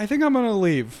I was like, "I think I'm gonna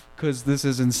leave because this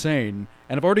is insane,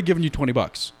 and I've already given you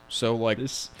 $20. So like,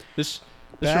 This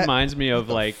That- reminds me of What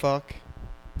the like fuck.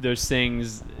 those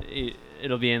things.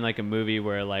 It'll be in like a movie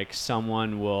where like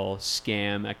someone will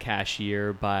scam a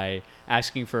cashier by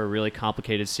asking for a really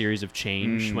complicated series of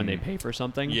change when they pay for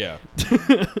something. yeah,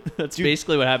 That's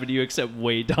basically what happened to you, except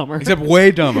way dumber. except way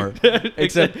dumber.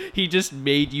 Except he just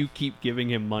made you keep giving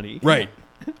him money. Right.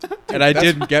 And I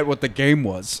didn't get what the game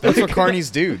was. That's what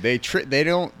carnies do. They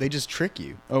just trick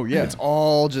you. Oh yeah. It's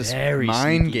all just Very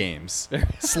mind sneaky. games.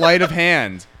 Sleight of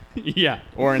hand. Yeah.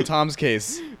 Or in Tom's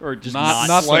case, Or just Not- not,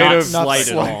 not slight, slight not of- slight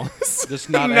at not all. Just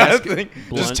not asking. nothing.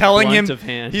 Blunt- Just telling blunt him of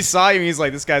hand. he saw you. He's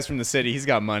like, this guy's from the city. He's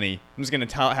got money. I'm just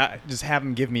gonna just have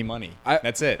him give me money.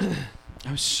 That's it.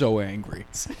 I was so angry.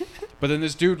 But then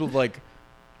this dude would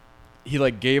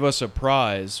he gave us a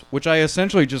prize, which I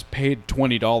essentially just paid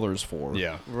 $20 for.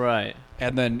 Yeah. Right.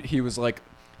 And then he was like,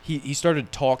 he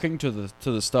started talking to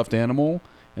the stuffed animal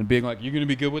and being like, "You gonna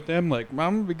be good with them? Like, I'm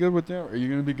gonna be good with them. Are you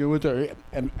gonna be good with them?"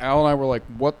 And Al and I were like,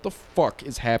 "What the fuck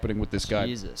is happening with this guy?"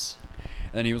 Jesus.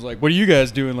 And he was like, "What are you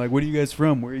guys doing? Like, what are you guys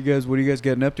from? What are you guys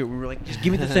getting up to?" We were like, "Just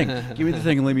give me the thing, give me the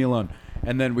thing, and leave me alone."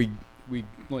 And then we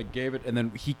gave it, and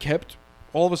then he kept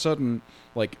all of a sudden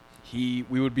we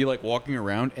would be walking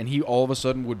around, and he all of a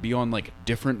sudden would be on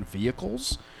different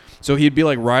vehicles. So he'd be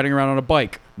riding around on a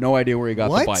bike, no idea where he got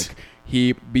the What? bike.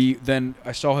 Then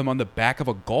I saw him on the back of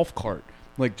a golf cart,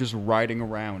 just riding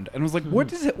around, and I was like,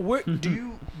 "What is it? What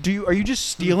do you? Are you just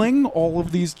stealing all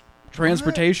of these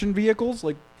transportation vehicles?"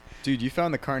 Dude, you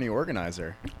found the carny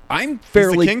organizer. I'm He's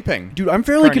fairly the kingpin. Dude, I'm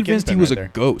fairly Carny convinced he kingpin was right a there.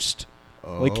 ghost.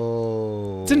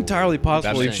 Oh. It's entirely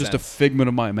possible That it's makes just a sense. figment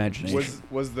of my imagination.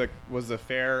 Was the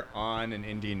fair on an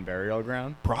Indian burial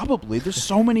ground? Probably. There's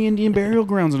so many Indian burial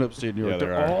grounds in upstate New York. Yeah, there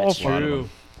They're are. all That's a lot of true. them.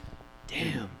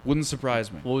 Damn. Wouldn't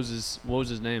surprise me. What was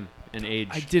his name and age?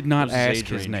 I did not What was his ask age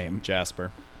his range? name.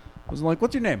 Jasper. I was like,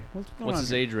 "What's your name? What's going What's on his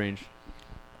here?" age range?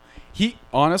 He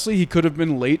honestly, he could have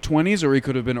been late 20s or he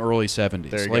could have been early 70s.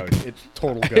 There you go. It's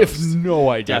total I have ghost. no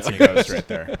idea. That's a ghost right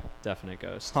there. Definite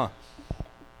ghost. Huh.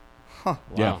 Huh.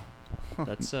 Yeah. Wow.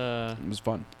 That's It was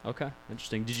fun. okay.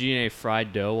 Interesting. Did you eat any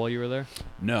fried dough while you were there?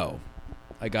 No,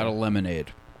 I got a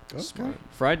lemonade. Okay.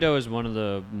 Fried dough is one of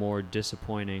the more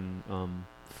disappointing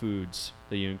foods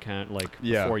that you encounter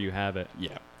Yeah. before you have it.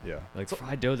 Yeah. Yeah. Like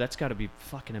fried dough, that's got to be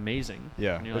fucking amazing.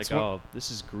 Yeah, And you're that's like, what- oh, this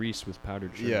is grease with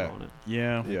powdered sugar Yeah. on it.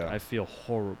 Yeah. Yeah. I feel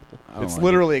horrible. I don't It's like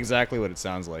literally exactly what it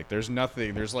sounds like. There's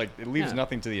nothing. There's it leaves Yeah.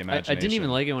 nothing to the I imagination. didn't even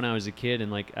like it when I was a kid,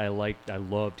 and I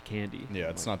loved candy. Yeah,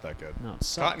 it's not that good. No, it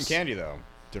sucks. Cotton candy though,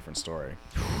 different story.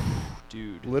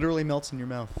 dude. Literally melts in your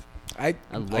mouth. I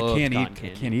love can't cotton eat.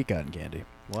 candy. I can't eat cotton candy.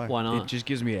 Why? Why not? It just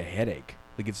gives me a headache.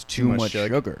 It's too much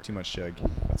sugar. Too much sugar.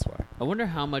 That's why. I wonder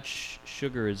how much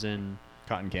sugar is in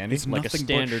Cotton candy. It's like a nothing but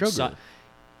standard sugar.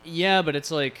 Yeah, but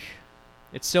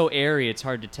it's so airy. It's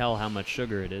hard to tell how much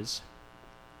sugar it is.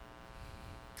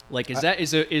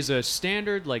 Is a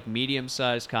standard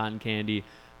medium-sized cotton candy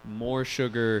more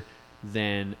sugar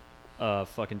than a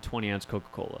fucking 20-ounce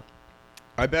Coca-Cola?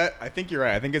 I think you're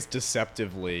right. I think it's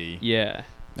deceptively. Yeah.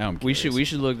 Now I'm We curious.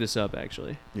 should look this up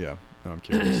actually. Yeah. No, I'm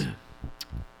curious.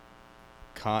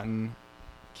 Cotton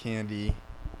candy.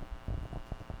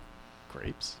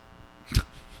 Grapes.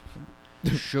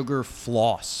 Sugar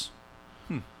floss.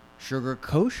 Sugar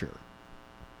kosher.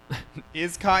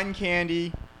 Is cotton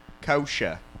candy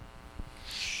kosher?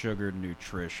 Sugar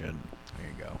nutrition. There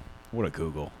you go. What a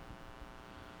Google.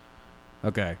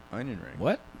 Okay. Onion ring.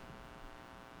 What?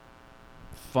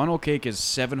 Funnel cake is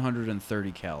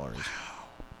 730 calories.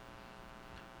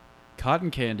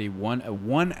 Cotton candy, a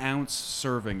 1 ounce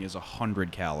serving is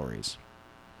 100 calories.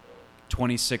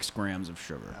 26 grams of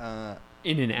sugar.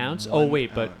 In an ounce? Oh One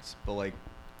wait, but ounce.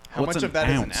 How What's much an of that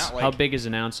is an ounce? ounce? Like, how big is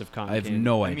an ounce of cotton I have candy?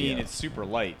 no I idea. mean, it's super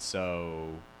light, so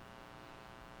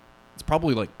It's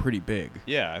probably pretty big.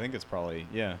 yeah, I think it's probably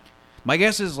My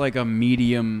guess is a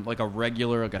medium, a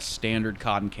regular, a standard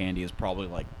cotton candy is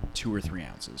probably 2 or 3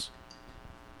 ounces.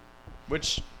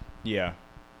 Which, yeah,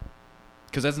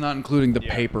 Because that's not including the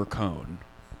Yeah. paper cone.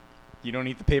 you don't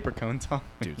eat the paper cone, Tom.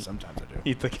 Dude, sometimes I do.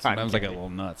 Eat the cotton Sometimes I get a candy. little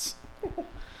nuts.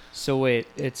 So wait,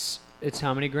 it's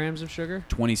how many grams of sugar?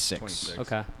 26. 26.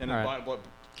 Okay. And All a right.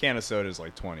 can of soda is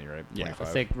 20, right? Yeah, I 25.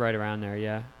 I think right around there,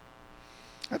 yeah.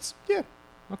 That's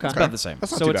Okay. It's about the same.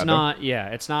 That's not So too it's bad, though. not, yeah,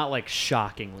 it's not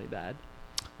shockingly bad.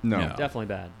 No. No. Definitely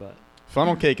bad, but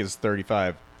Funnel cake is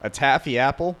 35. A taffy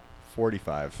apple,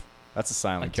 45. That's a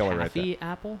silent a killer right there. taffy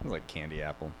apple? It's like candy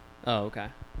apple. Oh, okay.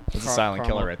 It's a silent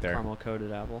killer right there. Caramel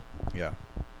coated apple. Yeah.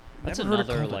 That's Never heard it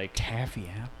another called a taffy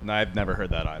apple. No, I've never heard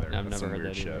that either. I've That's never some heard weird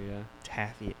that shit. either. Yeah.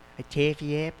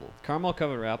 Taffy apple. Caramel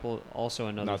covered apple, also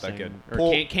another Not that thing. good. Or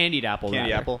Pull- candied apple.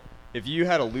 Candy rather. apple. If you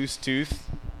had a loose tooth,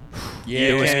 Yeah.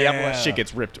 candy apple, that shit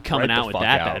gets ripped Coming right out the with fuck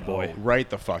that out. bad boy. Right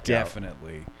the fuck out.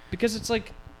 Definitely. Because it's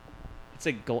like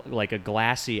a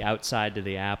glassy outside to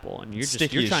the apple, and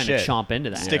Sticky you're as trying shit. to chomp into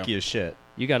that. Sticky as shit.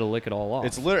 You got to lick it all off.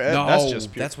 It's literally No, that's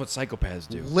just pure. that's what psychopaths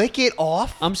do. Lick it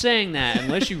off. I'm saying that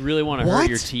unless you really want to hurt What?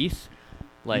 your teeth,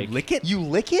 like lick it? You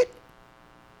lick it?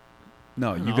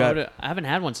 No, I you don't got know, I haven't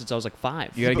had one since I was like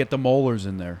 5. you got to get the molars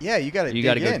in there. Yeah, you gotta. You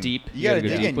gotta dig go in. deep. You You gotta gotta go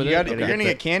dig deep in. with You it? gotta, Okay. You're gonna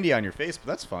get candy on your face, but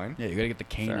that's fine. Yeah, you got to get the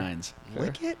canines.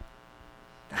 Lick it.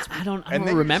 I don't And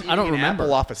then remember. I don't remember.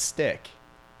 Apple off a stick.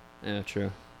 Yeah,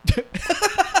 true.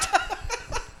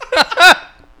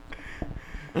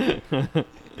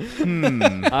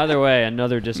 Either way,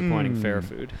 another disappointing fair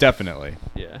food. Definitely.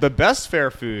 Yeah. The best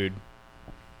fair food.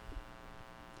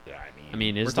 Yeah, I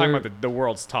mean, is we're talking there- about the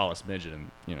world's tallest midget, and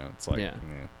it's like,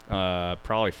 Yeah.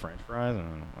 probably French fries. I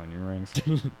don't know, onion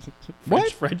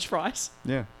rings. French fries?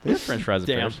 Yeah, they have French fries. At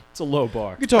Damn, fairs. it's a low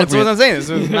bar. You can talk That's me. what I'm saying. This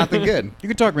is nothing good. You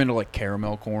can talk me into like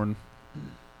caramel corn.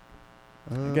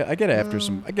 I get after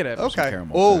some. I get after some Okay.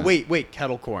 caramel. Oh, corn. wait,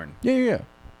 kettle corn. Yeah.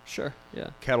 Sure.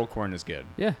 Yeah. Kettle corn is good.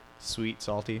 Yeah. Sweet,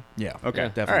 salty. Yeah. Okay. Yeah.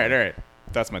 Definitely. All right.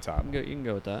 That's my top. You can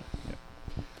go with that.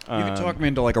 You can talk me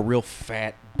into like a real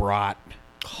fat brat.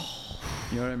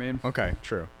 You know what I mean? Okay,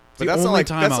 true. the But that's not only like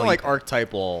time that's I'll not like eat-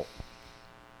 archetypal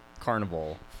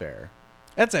carnival fare.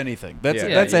 That's anything. That's Yeah.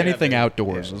 that's Yeah, anything yeah.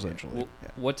 outdoors Yeah. essentially. Well,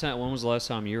 what time? When was the last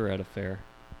time you were at a fair?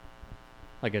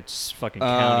 Like a fucking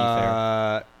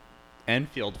county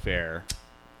Enfield Fair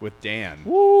with Dan.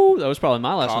 fair. Woo! That was probably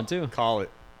my last one too. Call it.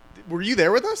 Were you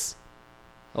there with us?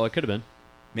 Oh, it could have been.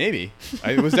 Maybe.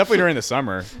 It was definitely during the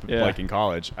summer, Yeah. like in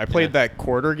college. I played that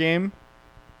quarter game.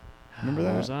 Remember What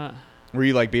that? was that? Where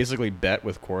you like basically bet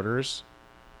with quarters.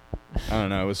 I don't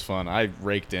know. It was fun. I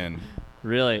raked in.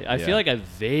 Really? I Yeah. feel like I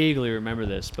vaguely remember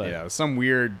this, but Yeah, it was some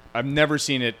weird. I've never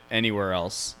seen it anywhere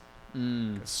else.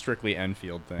 Mm, A strictly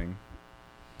Enfield thing.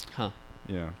 huh?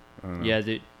 Yeah. I don't know. Yeah.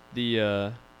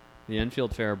 The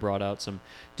Enfield Fair brought out some.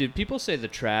 Did people say the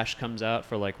trash comes out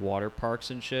for like water parks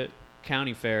and shit?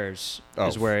 County fairs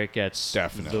is where it gets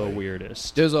definitely. the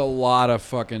weirdest. There's a lot of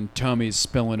fucking tummies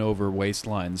spilling over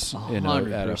waistlines at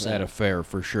 100%. a fair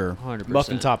for sure. 100%.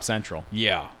 Muffin Top Central.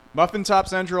 Yeah. Muffin Top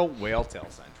Central, Whale Tail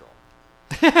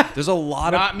Central. There's a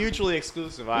lot Not of mutually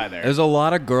exclusive either. there's a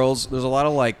lot of girls. There's a lot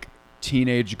of like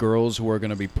teenage girls who are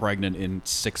gonna be pregnant in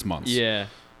 6 months. Yeah.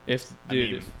 If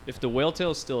dude, mean- if the whale tail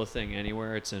is still a thing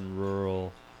anywhere, it's in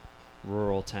rural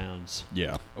towns.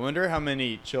 Yeah. I wonder how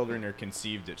many children are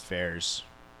conceived at fairs.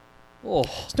 Oh,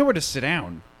 There's nowhere to sit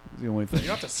down. Is the only thing. You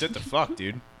don't have to sit the fuck,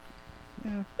 dude.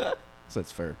 So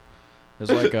that's fair.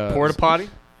 There's like a Porta potty.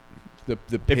 the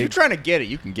If you're trying to get it,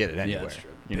 you can get it anywhere. that's true.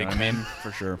 You know Pig what I mean? pen,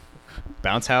 for sure.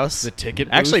 Bounce house. The ticket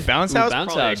Actually, booth? bounce Ooh, house.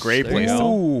 bounce Probably house. a great There you place.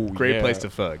 go. Ooh, Great yeah. place to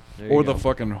fuck. there you Or go. the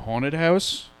fucking haunted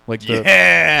house. Like the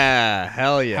Yeah,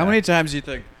 hell yeah. How many times do you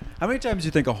think? How many times do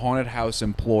you think a haunted house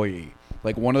employee,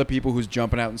 like one of the people who's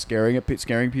jumping out and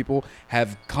scaring people,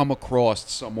 have come across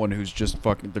someone who's just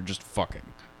fucking? They're just fucking.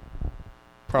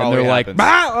 Probably and they're happens.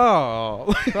 like,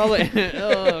 oh. Probably.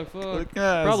 Oh, fuck. Like,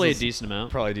 yeah, Probably a this is- decent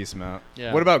amount. Probably a decent amount.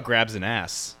 Yeah. What about grabs an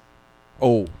ass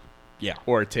Oh, yeah.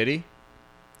 or a titty?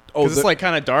 Oh, Because it's like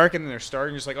kind of dark, and then they're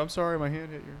starting just like, I'm sorry, my hand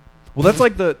hit you. well, that's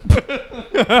like the.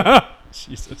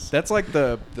 Jesus. That's like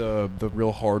the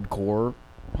real hardcore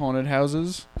haunted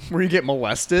houses. Where you get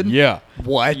molested? Yeah.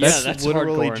 What? Yeah, That's, that's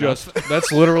literally hardcore just.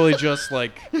 That's literally just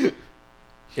like.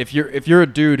 If you're a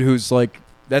dude who's like.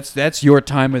 That's your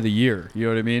time of the year. You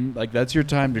know what I mean? Like that's your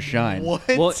time to shine. What?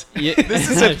 Well, yeah, This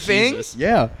is a thing? Jesus.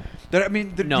 Yeah. I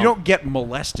mean, No. you don't get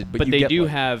molested, but you But they get, do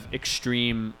like- have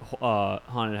extreme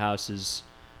haunted houses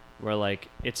where like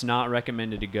it's not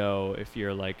recommended to go if you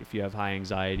have high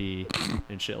anxiety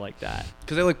and shit like that.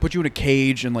 Because they like put you in a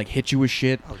cage and like hit you with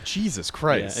shit. Oh, Jesus Yeah,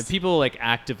 Christ. and people like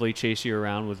actively chase you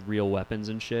around with real weapons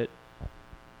and shit.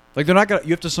 Like they're not gonna.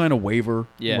 You have to sign a waiver.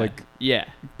 Yeah, Like yeah.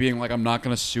 being like, I'm not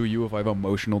gonna sue you if I have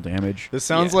emotional damage. This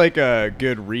sounds Yeah. like a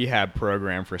good rehab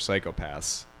program for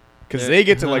psychopaths. Because they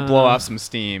get to like blow off some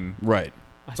steam. Right.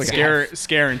 It's like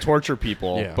scare and torture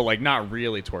people, Yeah. but like not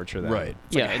really torture them. Right.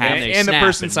 It's like Yeah, a and then hack- they and the snap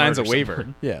person and signs a murder waiver.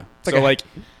 someone. Yeah. So like,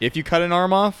 if you cut an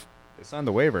arm off, they sign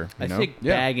the waiver. You I know? think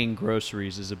Yeah. bagging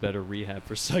groceries is a better rehab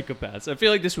for psychopaths. I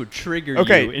feel like this would trigger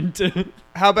Okay. you into.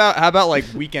 How about like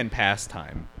weekend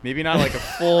pastime? Maybe not like a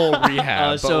full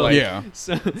rehab, but so like Yeah.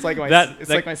 so it's like my that-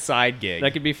 like my side gig.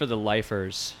 that could be for the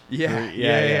lifers. Yeah, Or-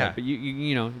 yeah. But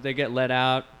you know they get let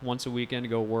out once a weekend to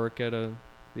go work at the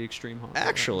extreme haunted house.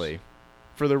 Actually,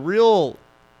 for the real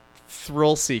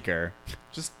thrill seeker,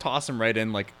 just toss them right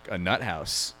in like a nut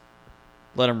house.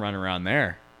 Let them run around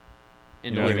there.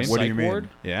 into You know like what I a mean? What do psych you mean? ward.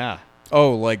 Yeah.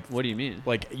 Oh, like What do you mean?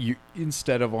 you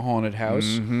instead of a haunted house,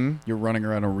 Mm-hmm. you're running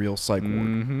around a real psych ward.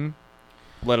 Mm-hmm.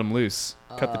 Let them loose.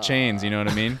 Cut the chains. You know what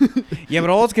I mean? Yeah, but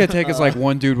all it's gonna take is like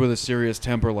one dude with a serious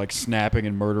temper, like snapping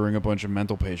and murdering a bunch of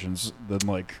mental patients. Then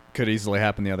like, Could easily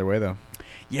happen the other way though.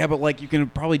 yeah, but like you can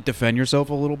probably defend yourself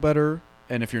a little better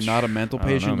And if you're not a mental I don't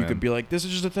know, patient, you man. could be like, "This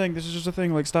is just a thing. This is just a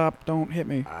thing. Like, stop. Don't hit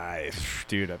me."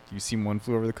 Dude, you seen One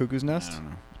Flew Over the Cuckoo's I Nest? don't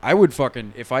know. I would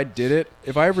fucking if I did it.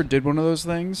 If I ever did one of those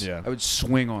things, Yeah. I would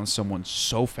swing on someone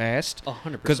so fast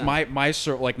 100%. because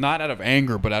like not out of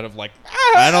anger, but out of like.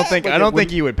 I don't think Like, I it don't think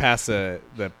wouldn't- you would pass the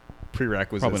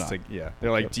prerequisites. Probably not. Yeah,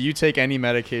 they're like, Yep. do you take any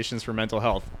medications for mental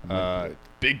health?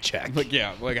 Big check. Like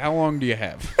yeah, like how long do you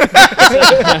have?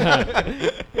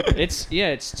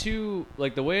 it's too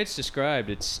like the way it's described.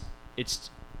 It's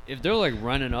if they're like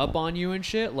running up on you and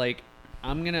shit. Like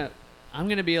I'm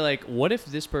gonna be like, what if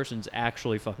this person's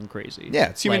actually fucking crazy? Yeah,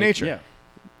 it's human Like, nature. Yeah.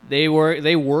 They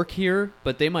work here,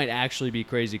 but they might actually be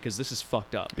crazy because this is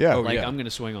fucked up. Yeah. Oh, like yeah. I'm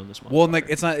gonna swing on this one. Well, and like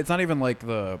it's not even like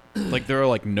there are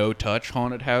like no touch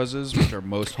haunted houses, which are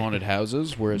most haunted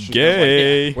houses where it's just kind of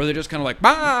Gay. like, where they're just kind of like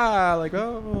like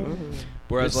oh.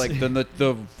 Whereas like then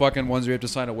the fucking ones you have to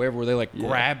sign a waiver where they like Yeah.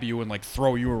 grab you and like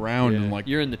throw you around and like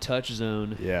you're in the touch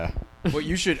zone. Yeah. what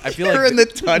you should I feel You're like in the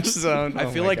touch zone. I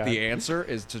Oh feel my like God. the answer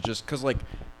is to just because like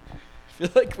I feel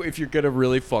like if you're gonna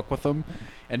really fuck with them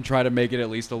and try to make it at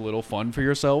least a little fun for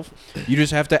yourself, you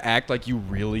just have to act like you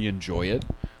really enjoy it,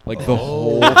 like the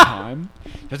whole time.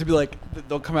 You have to be like,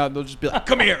 they'll come out and they'll just be like,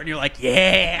 "Come here," and you're like,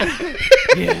 "Yeah,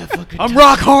 Yeah, fucking. I'm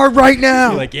rock hard right now.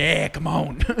 you're like, yeah, come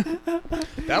on."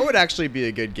 That would actually be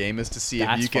a good game, is to see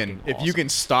That's if you can fucking if you can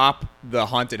stop the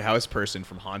haunted house person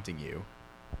from haunting you.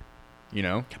 You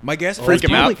know, My guess, freak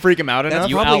them out That's enough.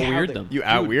 You probably how out-weird they- them. You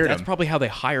out-weird That's them. probably how they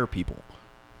hire people.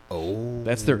 Oh,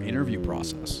 That's their interview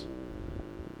process.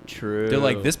 True. They're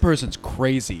like, "This person's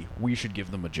crazy. We should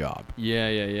give them a job."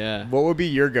 Yeah. What would be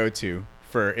your go-to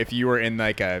for if you were in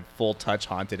like a full touch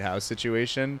haunted house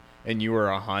situation and you were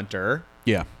a haunter?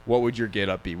 Yeah. What would your get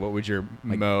up be? What would your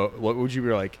what would you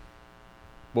be like?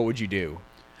 What would you do?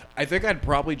 I think I'd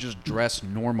probably just dress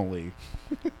normally,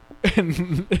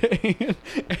 and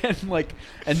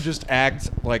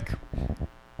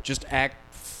just act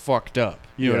fucked up.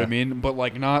 You know what I Yeah. mean? But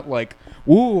like not like,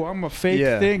 "Ooh, I'm a fake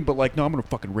Yeah. thing," but like, "No, I'm gonna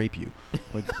fucking rape you."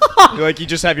 Like, Like you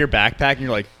just have your backpack and you're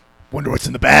like, wonder what's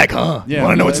in the bag, huh? yeah,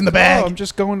 Want to know like, what's in the bag? "Oh, I'm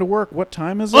just going to work. What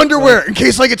time is it?" Underwear in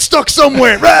case I get stuck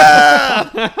somewhere. Rah!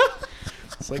 Like,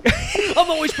 it's like, I'm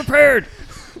always prepared.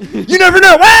 You never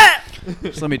know. Ah!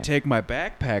 just let me take my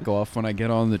backpack off when I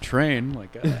get on the train.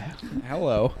 Like,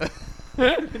 hello.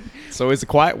 It's always the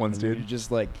quiet ones, You're dude.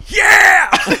 just like,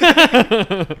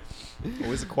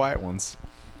 Always the quiet ones.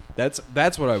 that's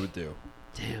what I would do.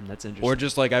 Damn, that's interesting. Or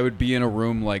just like I would be in a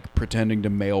room like pretending to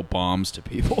mail bombs to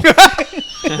people.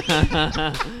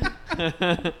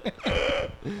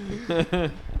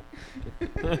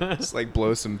 Just like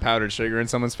blow some powdered sugar in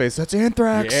someone's face. That's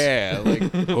anthrax. Yeah, like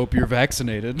hope you're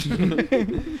vaccinated.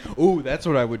 Ooh, that's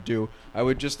what I would do. I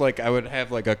would just like I would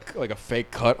have like a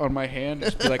fake cut on my hand.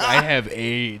 Just be like, "I have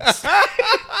AIDS."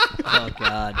 oh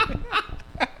god.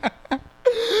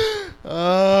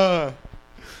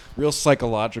 Real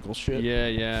psychological shit.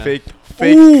 Yeah. Fake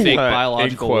Fake cut,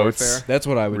 biological in quotes. warfare. That's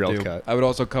what I would Real do. cut. I would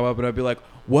also come up and I'd be like,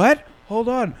 "What? Hold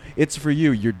on. It's for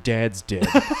you. Your dad's dead."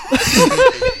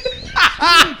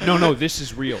 No, this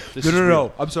is real. This is real.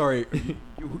 No. I'm sorry.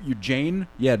 You Jane?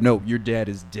 Yeah, no, your dad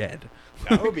is dead.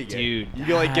 That would be good. Dude, You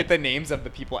can like that- get the names of the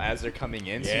people as they're coming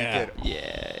in. Yeah. So you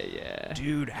Yeah.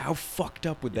 Dude, how fucked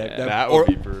up would that Yeah. could, that would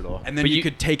be brutal. And then But you you-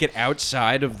 could take it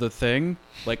outside of the thing.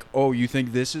 Like, "Oh, you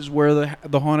think this is where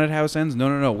the haunted house ends?"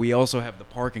 No. We also have the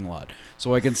parking lot.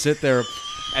 So I can sit there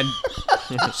and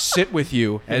sit with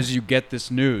you as you get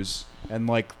this news and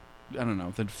like, I don't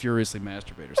know, then furiously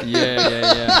masturbate or something.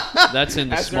 Yeah. That's in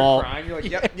the As small. they're crying, you're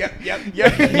like, yep.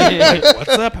 Like, "What's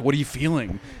up? What are you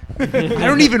feeling?" I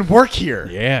don't even work here.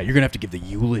 Yeah, you're going to have to give the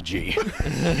eulogy.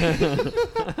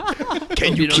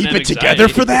 Can You you don't keep have it together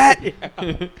anxiety. for that?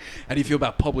 How do you feel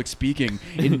about public speaking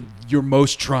in your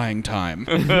most trying time?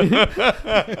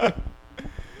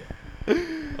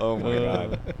 Oh my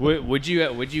god. Would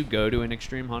you go to an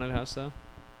extreme haunted house though?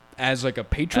 As like a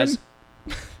patron?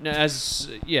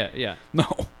 Yeah. No.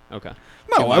 Okay.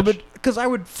 No, Too I much? would, because I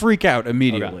would freak out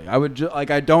immediately. I would just,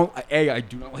 like, I do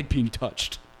not like being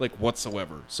touched, like,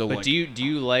 whatsoever. So, But like, do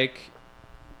you like?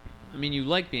 I mean, you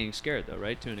like being scared though,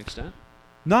 right? To an extent.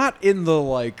 not in the,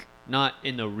 like, Not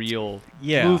in the real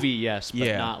Yeah. movie, yes, but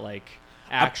Yeah. not like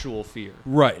actual fear.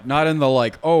 right, not in the,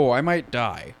 like, "Oh, I might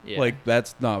die." Yeah. Like,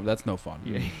 that's no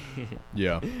fun.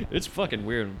 Yeah. It's fucking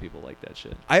weird when people like that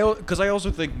shit. Because I also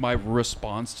think my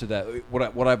response to that,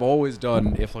 what I've always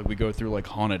done, if like we go through like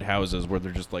haunted houses where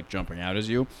they're just like jumping out as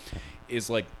you, is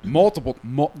like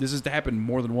this has happened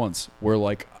more than once, where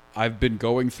like I've been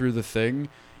going through the thing,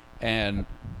 and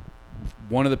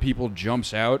one of the people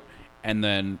jumps out, and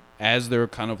then as they're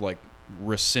kind of like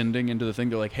rescinding into the thing.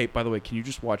 They're like, hey, by the way, can you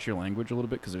just watch your language a little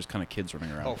bit? Because there's kind of kids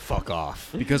running around. Oh, fuck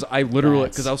off. Because I literally,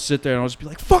 because I'll sit there and I'll just be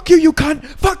like, fuck you, you cunt!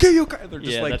 Fuck you, you cunt! They're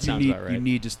just Yeah, like, that sounds about right. you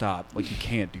need to stop. Like, you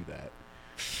can't do that.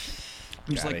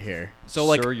 I'm just Get like, outta here. so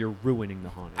like, Sir, you're ruining the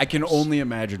haunted I can house. only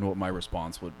imagine what my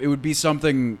response would. It would be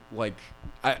something like,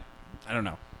 I don't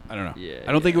know. Yeah,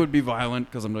 I don't think it yeah. would be violent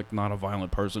because I'm like not a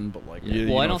violent person, but like, Yeah.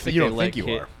 Well, I don't think you they don't let think you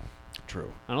kid- are.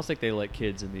 true. I don't think they let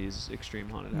kids in these extreme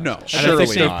haunted houses. No, I and feel I Surely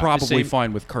think they're not. probably The same-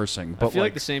 fine with cursing. I But feel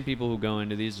like the same people who go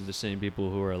into these are the same people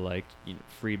who are like,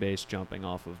 free base jumping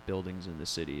off of buildings in the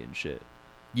city and shit.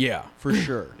 yeah, for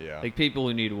sure. Yeah. Like people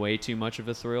who need way too much of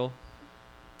a thrill.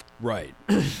 Right.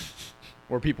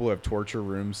 Or people who have torture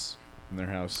rooms in their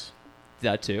house.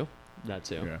 That too.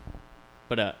 Yeah.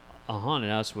 But a haunted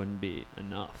house wouldn't be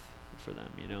enough for them.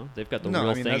 They've got the No, I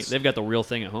real mean, thing. that's- They've got the real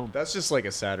thing at home. That's just like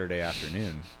a Saturday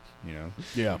afternoon,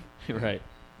 Yeah. Right.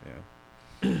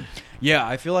 Yeah. Yeah,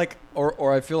 I feel like,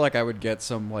 or I feel like I would get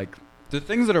some like the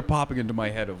things that are popping into my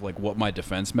head of like what my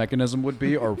defense mechanism would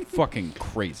be are fucking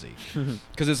crazy.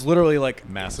 Because it's literally like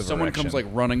Massive someone erection. comes like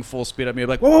running full speed at me,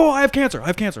 like, whoa, I have cancer, I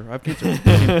have cancer, I have cancer.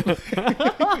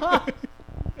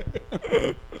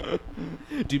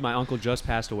 Dude, my uncle just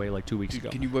passed away like 2 weeks ago.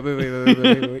 Can you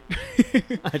wait?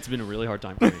 It's been a really hard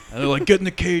time for me. And they're like, get in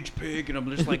the cage, pig, and I'm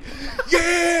just like,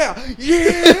 yeah.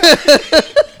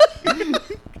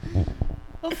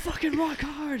 I'm fucking rock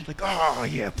hard. Like, oh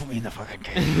yeah, put me in the fucking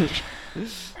cage.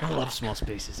 I love small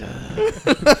spaces.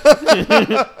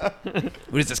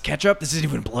 What is this, ketchup? This isn't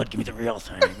even blood. Give me the real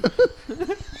thing.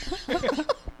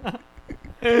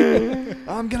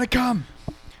 I'm gonna come.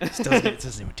 It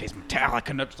doesn't even taste metallic.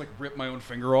 And I just like rip my own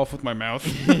finger off with my mouth.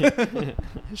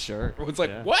 Sure. Everyone's like,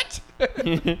 Yeah. what?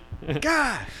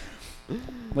 God.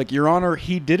 Like, Your Honor,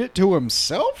 he did it to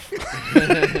himself?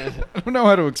 I don't know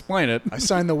how to explain it. I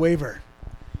signed the waiver.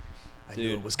 I knew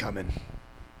Dude. it was coming.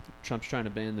 Trump's trying to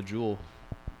ban the Juul.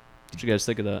 What you guys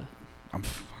think of that? I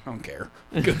don't care.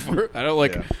 Good for it. I don't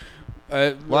like. Yeah.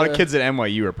 A A lot of kids at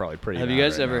NYU are probably pretty. Have you mad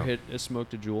guys right ever now.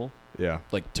 smoked a Juul? Yeah,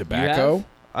 like tobacco.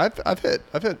 I've hit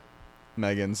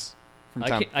Megan's from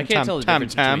time. I from can't tell the time,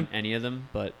 difference time. between any of them,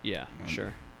 but yeah,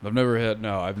 sure. I've never had.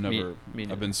 No, I've never. me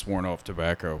neither. I've been sworn off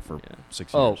tobacco for Yeah.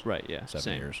 6 Oh, years. right, yeah. 7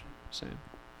 Same. years. Same.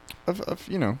 Of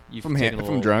You've from taken if a I'm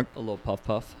little, drunk. a little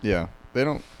puff. Yeah, they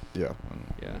don't. Yeah,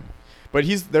 Yeah. but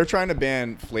they're trying to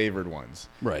ban flavored ones.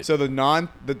 Right. So the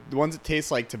ones that taste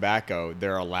like tobacco,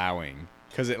 they're allowing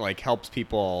because it like helps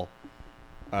people.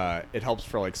 It helps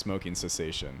for like smoking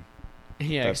cessation.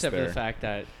 Yeah, That's except for their- the fact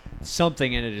that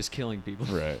something in it is killing people.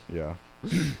 Right. Yeah.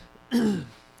 It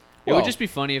Well- would just be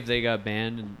funny if they got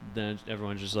banned and then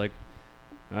everyone's just like,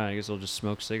 all right, I guess I'll just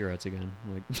smoke cigarettes again.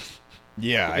 Like,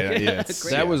 Yeah. It's,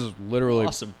 Great. that was literally.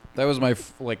 awesome. That was my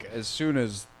like. As soon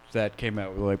as that came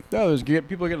out, we were like, "Oh, there's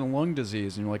people are getting lung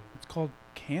disease," and you're like, "It's called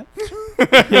cancer."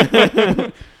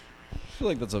 I feel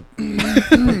like that's a.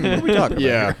 What are we talking about?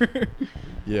 Yeah. here?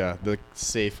 Yeah. The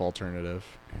safe alternative.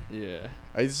 Yeah.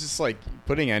 It's just like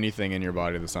putting anything in your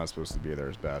body that's not supposed to be there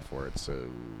is bad for it. So,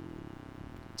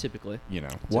 Typically.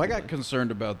 Well, I got concerned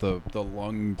about the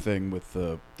lung thing with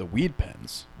the weed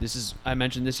pens. I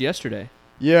mentioned this yesterday.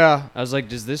 Yeah. I was like,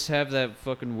 does this have that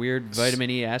fucking weird vitamin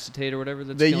E acetate or whatever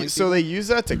that's They killing so people? they use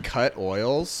that to cut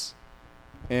oils,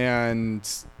 and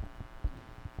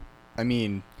I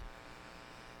mean,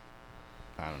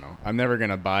 I don't know. I'm never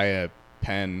gonna buy a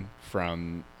pen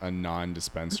from a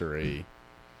non-dispensary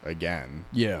again,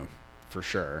 Yeah. for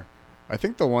sure. I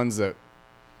think the ones that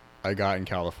I got in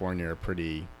California are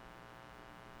pretty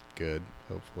good.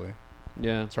 Hopefully,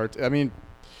 Yeah. it's hard. I mean,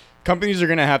 companies are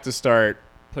gonna have to start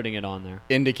Putting it on there.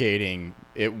 indicating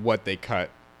what they cut,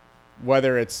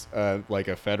 whether it's like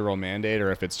a federal mandate or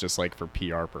if it's just like for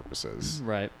PR purposes.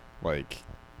 Right. Like,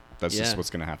 that's Yeah. just what's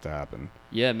gonna have to happen.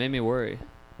 Yeah, it made me worry.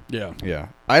 Yeah. Yeah,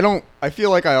 I feel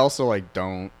like I also like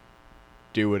don't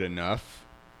do it enough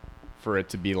for it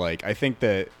to be like. I think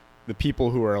that the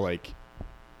people who are like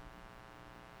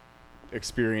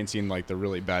experiencing like the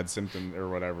really bad symptom or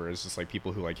whatever is just like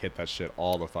people who like hit that shit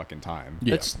all the fucking time.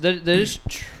 Yeah. That is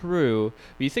true.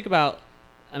 But you think about,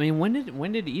 I mean, when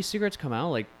did e-cigarettes come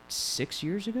out? Like 6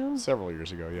 years ago? Several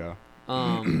years ago, yeah.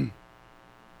 And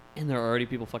there are already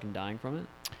people fucking dying from it.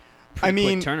 I Pretty quick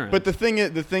mean, turnaround. but the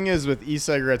thing is with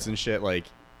e-cigarettes and shit, like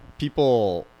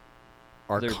people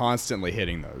are They're- constantly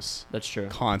hitting those. That's true.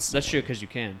 Constantly. That's true because you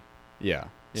can, Yeah.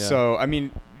 Yeah. So I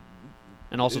mean,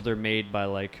 and also they're made by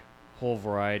like whole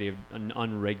variety of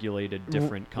unregulated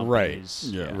different right. companies.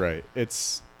 Yeah. right. I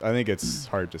think it's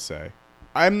hard to say.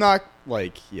 I'm not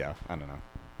like, yeah, I don't know.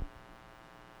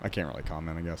 I can't really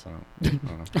comment. I guess I don't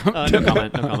know. No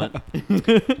comment. No comment.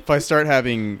 If I start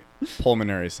having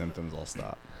pulmonary symptoms, I'll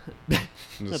stop.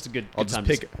 That's a good. I'll good just time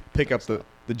to pick up the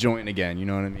joint again. You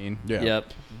know what I mean? Yeah. Yep.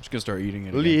 I'm just gonna start eating it.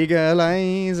 Again.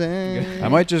 Legalizing. I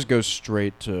might just go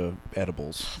straight to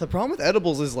edibles. The problem with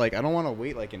edibles is like I don't want to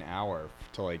wait like an hour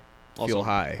to like feel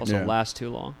high. Also Yeah. last too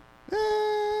long.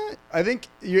 I think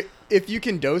if you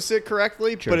can dose it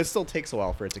correctly, Sure. but it still takes a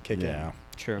while for it to kick Yeah. in.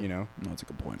 Sure. You know. No, that's a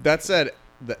good point. That said,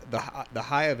 the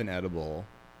high of an edible,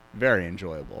 very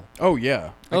enjoyable. Oh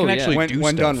yeah. I Oh, can yeah. actually when do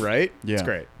when stuff. done right, Yeah. it's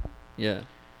great. Yeah.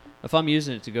 If I'm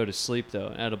using it to go to sleep, though,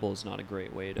 an edible is not a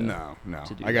great way to. No,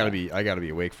 to do I gotta that. be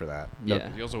awake for that. Yeah.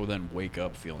 You also then wake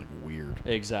up feeling weird.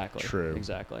 Exactly. True.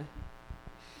 Exactly.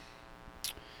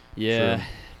 Yeah.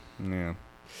 Yeah.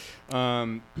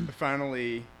 I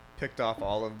finally picked off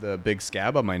all of the big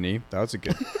scab on my knee. That was a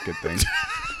good thing.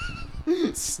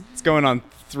 It's going on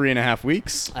 3.5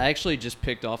 weeks. I actually just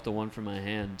picked off the one from my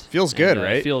hand. Feels good, and,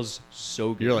 right? It feels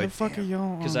so good. You're like, the fuck are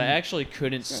y'all? because I actually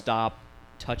couldn't stop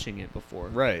touching it before.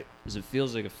 Right. Because it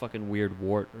feels like a fucking weird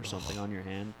wart or something on your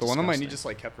hand. The one on my knee Disgusting. just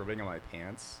like kept rubbing on my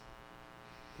pants.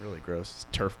 Really gross. It's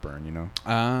turf burn, you know.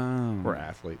 Oh. We're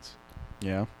athletes.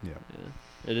 Yeah. Yeah.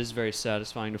 Yeah. It is very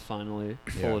satisfying to finally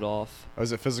pull Yeah. it off. I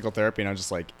was at physical therapy and I was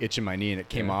just like itching my knee and it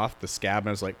came Yeah. off the scab and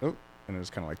I was like, oh, and it was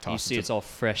kind of like You tossed. see, it it's to, all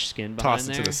fresh skin behind tossed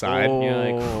there. it to the side. You're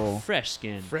Oh. like, fresh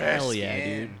skin. Fresh Hell yeah,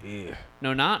 skin. dude.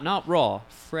 No, not raw.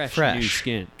 Fresh, new Fresh.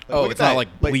 skin. Oh, Look it's at not that.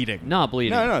 like bleeding. Not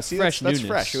bleeding. No, see, fresh that's newness.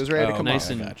 fresh. It was ready to Oh, come Nice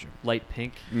off. and Gotcha. light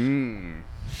pink.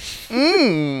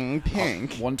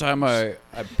 Pink. One time I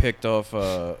picked off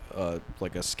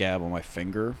like a scab on my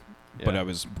finger, but Yeah. I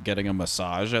was getting a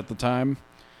massage at the time.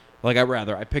 Like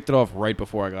I picked it off right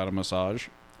before I got a massage,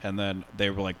 and then they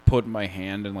were like put my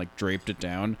hand and like draped it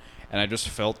down, and I just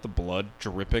felt the blood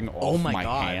dripping off my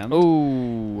God. hand.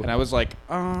 Oh. And I was like,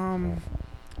 can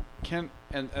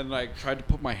and I tried to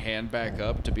put my hand back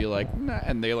up to be like, nah,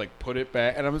 and they like put it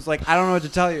back, and I was like, I don't know what to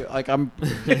tell you. Like I'm,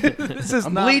 this is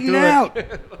I'm not bleeding good. out.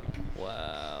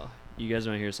 Wow. You guys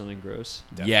want to hear something gross?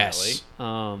 Yes.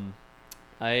 Yes.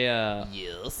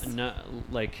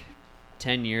 Like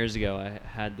 10 years ago, I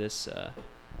had this.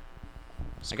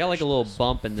 I got like a little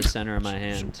bump in the center of my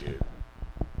hand,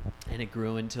 and it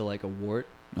grew into like a wart,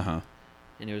 Uh huh.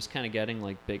 and it was kind of getting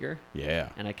like bigger, Yeah.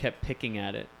 and I kept picking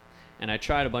at it. And I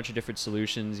tried a bunch of different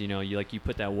solutions. You know, you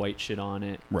put that white shit on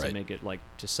it to Right. make it like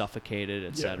to suffocate it,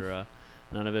 etc.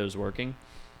 None of it was working.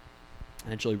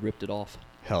 I actually ripped it off.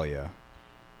 Hell yeah.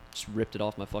 Just ripped it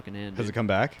off my fucking hand. Has dude. it come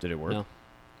back? Did it work? No.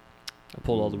 I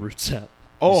pulled all the roots out.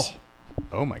 Oh.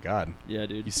 Oh my God. Yeah,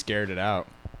 dude. You scared it out.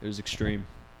 It was extreme.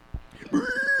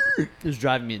 It was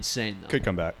driving me insane, though. Could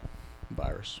come back.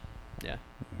 Virus. Yeah.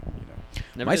 You know.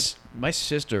 Never did. My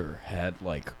sister had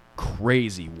like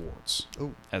crazy warts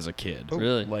Oh. as a kid.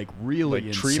 Really? Like really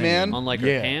Like tree insane. man? On like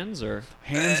Yeah. her hands or?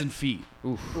 Hands and feet.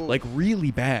 Oof. Like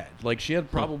really bad. Like she had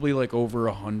probably like over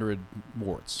 100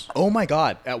 warts. Oh my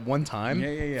God. At one time?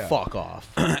 Yeah. Fuck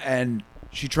off. And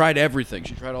she tried everything.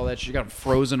 She tried all that. She got 'em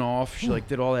frozen off. She like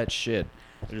did all that shit.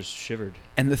 I just shivered.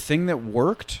 And the thing that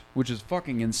worked, which is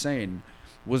fucking insane,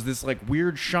 was this like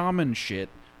weird shaman shit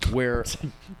where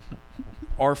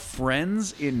our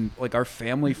friends in like our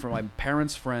family from my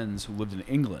parents' friends who lived in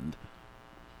England,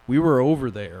 we were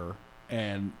over there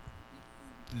and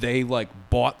they like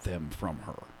bought them from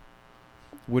her,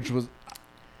 which was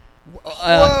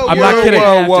I'm not kidding.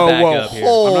 Whoa. I'm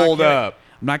Hold not up.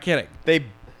 I'm not kidding.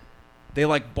 They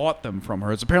like bought them from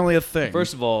her. It's apparently a thing.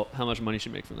 First of all, how much money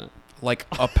should make from that? Like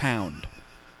a pound.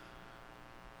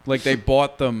 Like they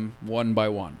bought them one by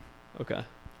one. Okay.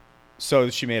 So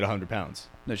she made 100 pounds.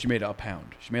 No, she made a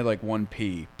pound. She made like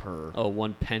 1p per. Oh,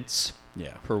 1 pence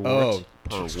Yeah. per wart.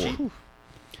 Per wart.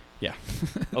 Yeah.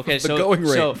 Okay, The so going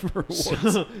rate so, for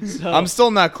so, I'm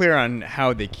still not clear on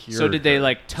how they cured so did they her.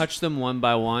 like touch them one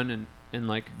by one and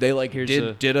like They like Here's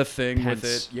a did a thing with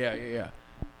pence. it. Yeah.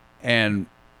 And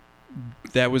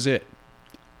that was it.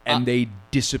 And they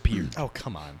disappeared. Oh,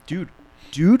 come on. Dude.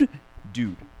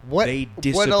 What? They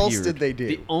What else disappeared. did they do?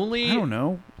 the only I don't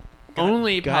know.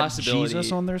 only Got possibility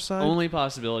Jesus on their side? only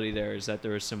possibility there is that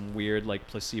there was some weird like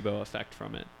placebo effect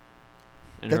from it.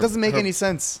 And That her- doesn't make her- any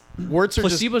sense. Warts are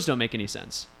just placebos don't make any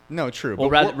sense. no true. Well,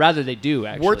 but rather they do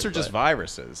actually. warts are just but-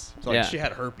 viruses. So, like, Yeah. she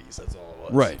had herpes. That's all it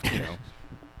was. Right. You know,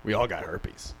 we all got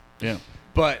herpes. Yeah.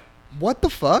 But what the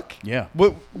fuck? Yeah.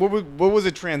 What was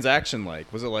a transaction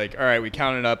like? Was it like, all right, we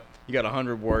counted up, you got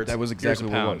 100 warts. That was here's exactly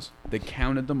a what it pound. was. They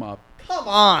counted them up. Come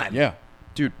on. Yeah.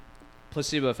 Dude,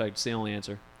 placebo effect is the only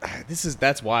answer.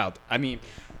 That's wild. I mean,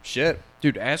 shit.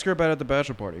 ask her about it at the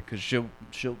bachelor party because she'll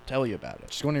tell you about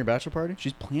it. She's going to your bachelor party?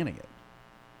 She's planning it.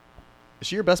 Is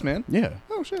she your best man? Yeah.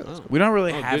 Oh shit. That's Oh. We're not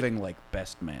really Oh, good. having like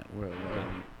best man. We're,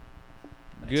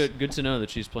 nice. Good to know that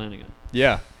she's planning it.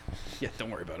 Yeah. Yeah, don't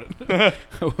worry about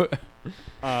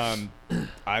it.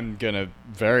 I'm gonna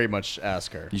very much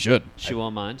ask her. You should. She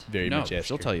won't mind. Very No, much ask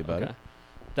she'll her. tell you about Okay. it.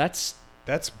 That's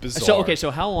That's bizarre. so okay.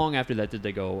 So how long after that did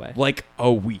they go away? Like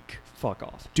a week, Fuck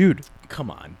off. dude. come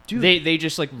on. Dude, They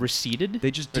just like receded.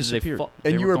 they just Or did they disappeared. fu-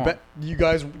 They And you were gone. you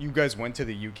guys went to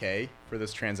the UK for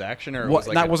this transaction, or it Well, was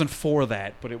like that wasn't for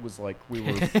that, but it was like we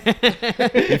were.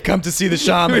 You've come to see the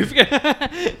shaman.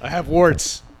 I have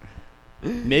warts.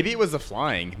 Maybe it was the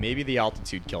flying. Maybe the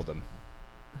altitude killed him.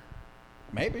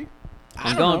 Maybe.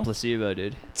 I'm going placebo,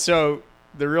 dude. So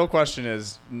the real question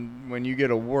is, when you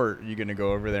get a wart, you gonna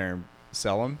go over there and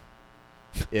sell them?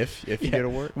 If you get a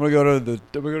wart, I'm gonna go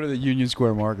to the Union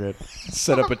Square Market,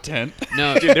 set up a tent.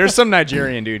 No, dude, there's some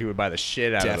Nigerian dude who would buy the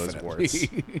shit out of those warts.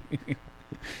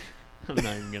 I'm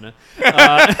not even gonna.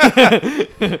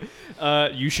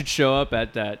 You should show up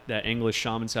at that English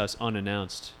shaman's house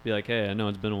unannounced. Be like, hey, I know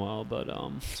it's been a while, but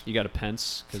you got a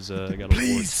pence because I got a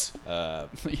Please.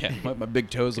 Yeah, my big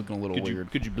toe's looking a little Could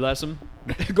weird. you bless him?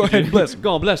 Go ahead, and bless him.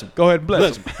 Go on, bless him. Go ahead, and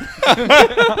bless him.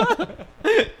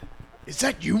 Is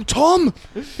that you, Tom?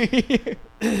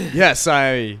 Yes,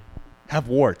 I have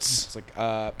warts. It's like,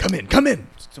 Come in.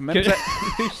 so men's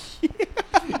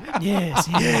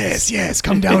Yes, Yes.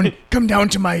 Come down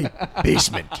to my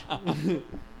basement.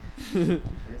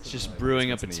 It's just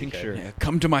brewing up a in the UK. tincture. yeah,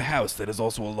 come to my house. That is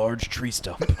also a large tree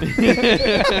stump.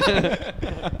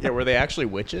 Yeah, were they actually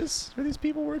witches? Were these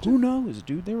people witches? Who knows,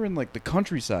 dude? They were in like the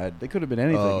countryside. They could have been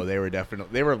anything. Oh, they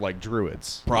were like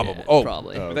druids. Probably. Yeah, oh,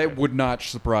 probably. Oh, They okay. would not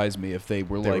surprise me if they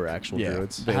were They like were actual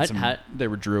druids? They, had How- they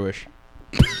were Jewish.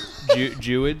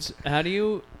 Druids. How do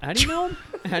you know him?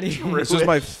 How do you? This is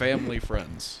my family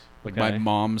friends, like my Okay.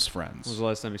 mom's When was friends. the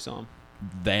last time you saw him?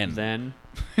 Then. Then.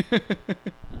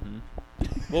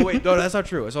 Well, wait, no, that's not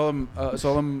true. I saw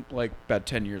them like about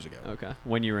 10 years ago. Okay.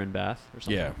 When you were in Bath or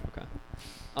something. Yeah. Okay.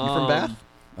 You from Bath?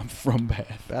 I'm from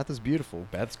Bath. Bath is beautiful.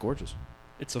 Bath's gorgeous.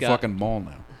 It's It's a got- fucking mall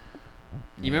now.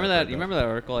 You remember that? You remember that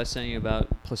article I sent you about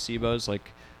placebos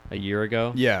like a year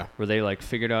ago? Yeah. Where they like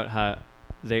figured out how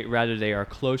they are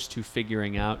close to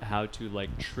figuring out how to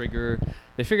like trigger.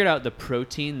 They figured out the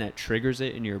protein that triggers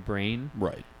it in your brain,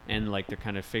 Right. and like they're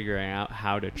kind of figuring out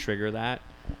how to trigger that,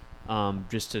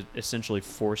 just to essentially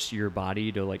force your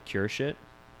body to like cure shit.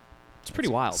 It's pretty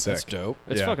wild. sick. That's dope.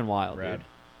 It's Yeah. fucking wild, Rad.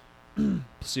 dude.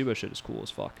 Placebo shit is cool as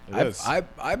fuck. It I, is.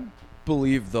 I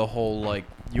believe the whole like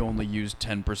you only use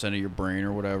 10% of your brain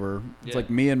or whatever. It's Yeah. like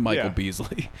me and Michael Yeah.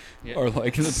 Beasley Yeah. are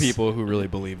like the people who really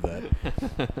believe that.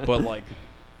 But like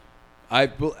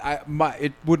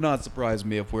it would not surprise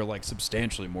me if we're like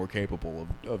substantially more capable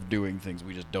of doing things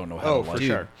we just don't know how Oh, to for like,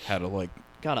 sure. how to like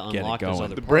Gotta Get it unlock those going.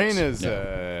 other The parts. brain is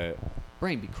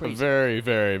brain be a crazy. very,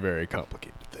 very, very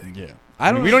complicated thing. yeah.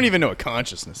 I mean, we don't even know what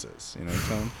consciousness is. You know what I'm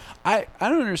saying? I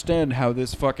don't understand how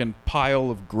this fucking pile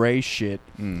of gray shit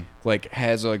like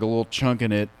has like a little chunk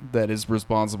in it that is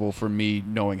responsible for me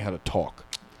knowing how to talk.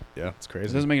 Yeah, it's It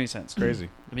crazy. doesn't make any sense. crazy.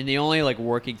 I mean, the only like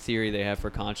working theory they have for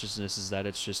consciousness is that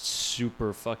it's just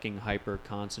super fucking hyper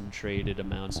concentrated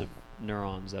amounts of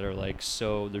neurons that are like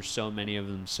so there's so many of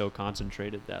them so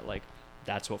concentrated that like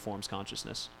that's what forms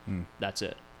consciousness. Mm. That's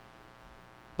it.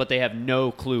 But they have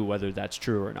no clue whether that's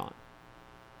true or not.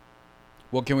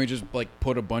 Well, can we just like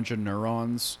put a bunch of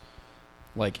neurons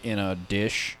like in a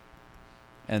dish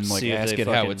and like See if ask they it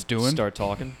how fucking it's doing? Start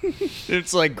talking.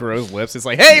 It's like grows lips. It's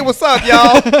like, hey, what's up,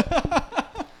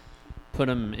 y'all? Put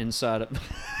them inside.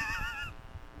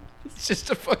 It's just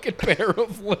a fucking pair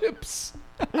of lips.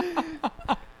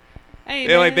 Hey,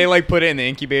 They like put it in the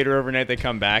incubator overnight. They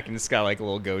come back and it's got like a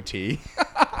little goatee.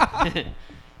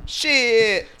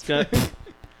 Shit. It's got-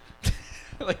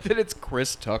 Like that it's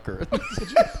Chris Tucker.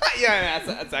 Yeah,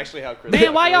 that's actually how Chris.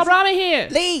 Man, why y'all brought me here?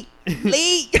 Lee!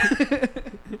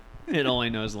 It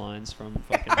only knows lines from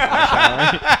fucking Rush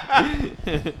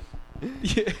Hour.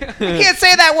 I can't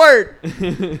say that word.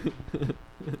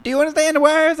 Do you understand the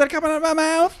words that are coming out of my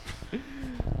mouth?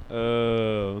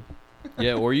 Oh.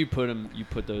 Yeah, or you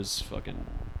put those fucking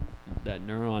that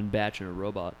neuron batch in a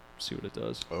robot. See what it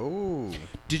does. Oh.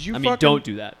 Did you I mean, don't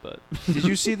do that, but Did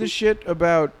you see the shit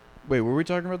about wait, were we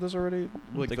talking about this already?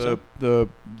 Like think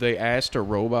they asked a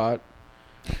robot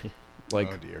like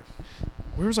oh dear.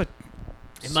 where was I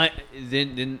it might.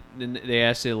 Then they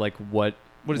asked it like what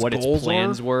What its its goals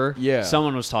plans are? were. Yeah.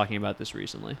 Someone was talking about this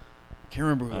recently. can't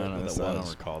remember who I don't know. that I don't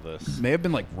was. recall this. May have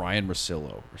been like Ryan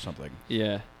Russillo or something.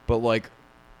 Yeah. But like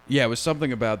yeah, it was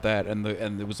something about that and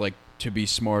it was like to be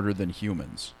smarter than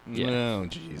humans. Yeah. Oh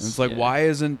And jeez. it's like Yeah. why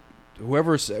isn't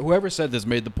whoever said this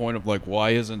made the point of like,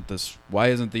 why isn't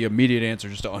the immediate answer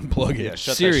just to unplug it? Yeah,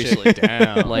 shut Seriously. that shit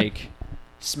down. Like,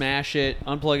 smash it,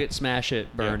 unplug it, smash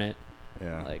it, burn Yeah. it.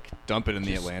 yeah. Like, Dump it in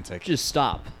the just- Atlantic. just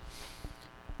stop.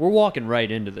 We're walking right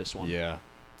into this one. Yeah.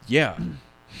 Yeah.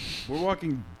 We're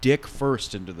walking dick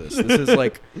first into this. This is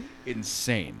like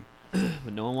insane.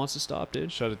 But no one wants to stop,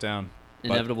 dude. Shut it down.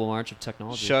 Inevitable march of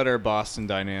technology. Shutter Boston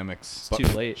Dynamics. It's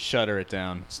too late. Shutter it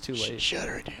down. It's too late.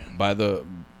 Shutter it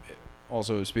down.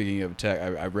 Also, speaking of tech,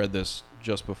 I read this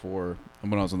just before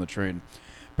when I was on the train.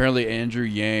 Apparently, Andrew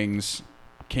Yang's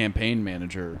campaign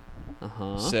manager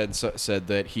Uh-huh. said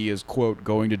that he is, quote,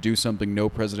 going to do something no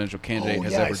presidential candidate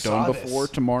has yeah, I ever saw done this. before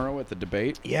tomorrow at the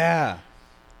debate. Yeah.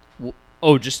 And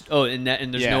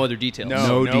there's Yeah. no other details.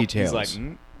 No nope. details. He's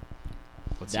like,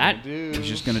 what's That- he gonna do? He's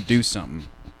just going to do something.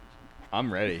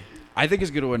 I'm ready. I think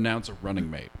he's going to announce a running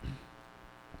mate.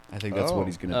 I think that's Oh. what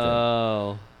he's going to do.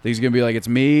 Oh, I think he's going to be like, it's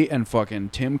me and fucking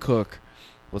Tim Cook.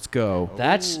 Let's go.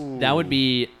 that would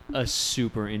be a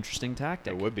super interesting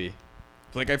tactic. It would be.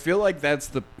 Like, I feel like that's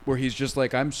where he's just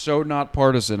like, I'm so not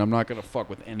partisan. I'm not going to fuck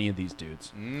with any of these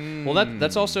dudes. Well,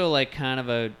 that's also like kind of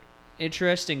a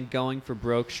interesting going for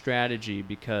broke strategy,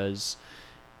 because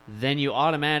then you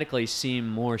automatically seem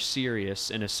more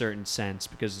serious in a certain sense,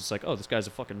 because it's like, oh, this guy's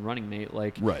a fucking running mate.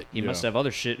 Like, Right. he must Yeah. have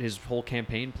other shit, his whole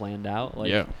campaign planned out.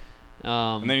 Like, Yeah.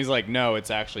 And then he's like, no, it's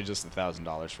actually just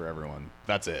 $1,000 for everyone.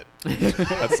 That's it. That's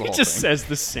the he whole just thing. says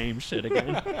the same shit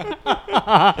again.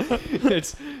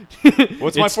 it's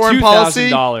What's my it's foreign policy?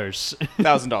 $2,000.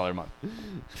 $1,000 a month.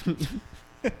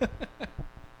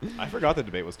 I forgot the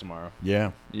debate was tomorrow.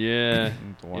 Yeah. Yeah,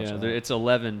 Need to watch yeah. that. It's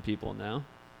 11 people now,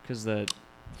 because that.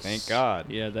 Thank God.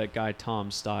 Yeah, that guy Tom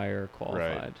Steyer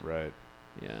qualified. Right.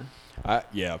 Yeah,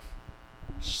 Yeah.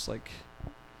 it's just like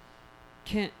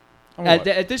can't. Oh,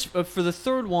 At this for the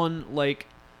third one, like,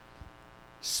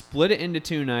 split it into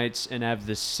 2 nights and have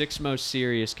the 6 most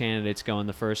serious candidates go on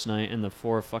the first night and the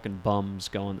 4 fucking bums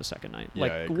go on the second night. Yeah,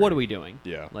 Like, I agree. what are we doing?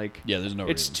 Yeah. Like, Yeah, there's no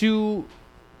it's reason. too.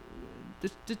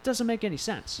 It doesn't make any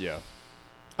sense. Yeah.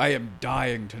 I am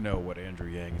dying to know what Andrew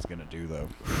Yang is going to do, though.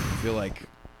 I feel like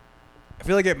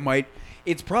it might.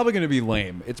 It's probably going to be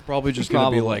lame. It's probably just going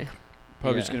to be Probably. like.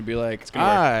 Yeah. Just going to be like,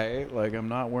 gonna I'm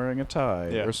not wearing a tie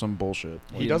Yeah. or some bullshit.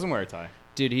 He doesn't wear a tie.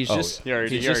 Dude, he's Oh, just yeah. he's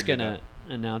He just already did gonna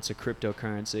announce a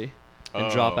cryptocurrency and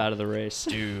Oh. drop out of the race.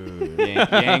 Dude.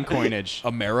 Yang coinage.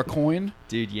 Americoin?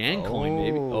 Dude, Yang coin,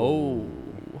 baby. Oh.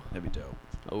 That'd be dope.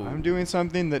 Oh. I'm doing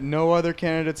something that no other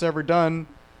candidate's ever done.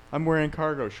 I'm wearing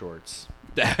cargo shorts.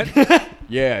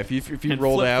 Yeah, if you And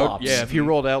rolled out, flip-flops. if you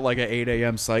rolled out like an 8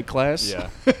 a.m. psych class, Yeah.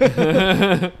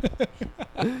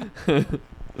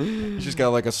 you just got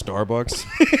like a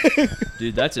Starbucks.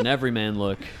 Dude, that's an everyman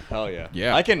look. Hell yeah.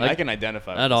 Yeah. I can Like, I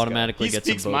identify. that with this guy. automatically he gets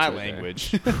some speaks votes my right there.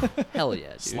 language. Hell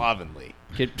yeah, dude. Slovenly.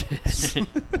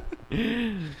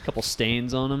 Couple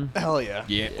stains on him. Hell yeah.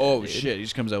 Yeah. Oh dude. shit! He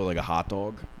just comes out with like a hot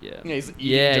dog. Yeah. Yeah, he's eating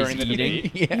Yeah, during he's the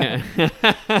eating.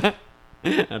 debate.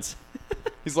 Yeah. That's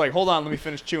He's like, hold on, let me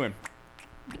finish chewing.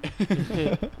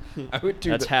 I would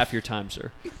do that's half your time,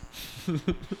 sir.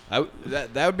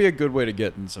 that would be a good way to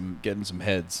get in some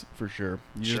heads for sure.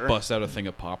 You just Sure. bust out a thing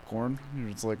of popcorn.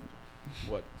 It's like,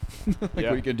 what? Like, Yeah. what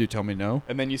are you gonna do? Tell me no?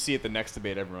 And then you see at the next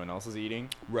debate everyone else is eating.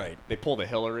 Right. They pulled a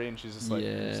Hillary and she's just like,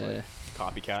 Yeah.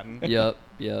 copycatting.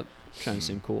 Yep. Trying to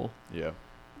seem cool. Yeah.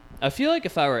 I feel like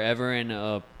if I were ever in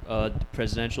a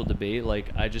presidential debate, like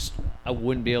I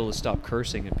wouldn't be able to stop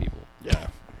cursing at people. Yeah.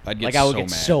 I'd get Like I would so get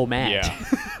mad. so mad.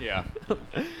 Yeah. Yeah.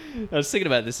 I was thinking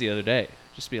about this the other day.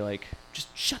 Just be like,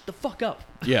 just shut the fuck up.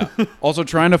 Yeah. Also,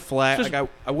 trying to flag, like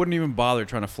I wouldn't even bother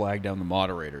trying to flag down the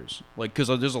moderators, like because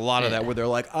there's a lot of that Yeah. where they're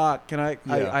like, can I?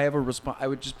 Yeah. I have a response. I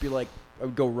would just be like, I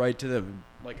would go right to them.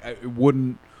 Like it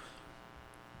wouldn't.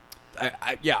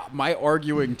 Yeah, my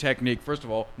arguing technique, first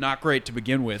of all, not great to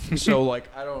begin with. So like,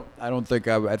 I don't think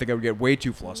I think I would get way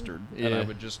too flustered, and I Yeah.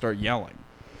 would just start yelling.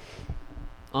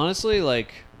 Honestly,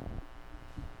 like,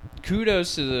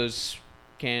 kudos to those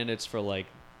candidates for like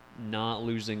not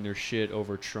losing their shit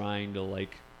over trying to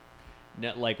like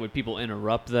when people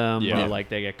interrupt them Yeah. or like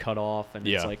they get cut off, and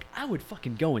it's Yeah. like I would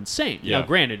fucking go insane. Yeah. Now,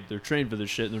 granted, they're trained for this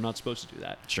shit and they're not supposed to do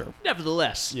that. Sure.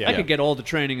 Nevertheless, Yeah. I could get all the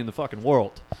training in the fucking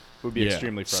world. Would be Yeah.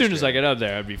 extremely As soon frustrating. as I get up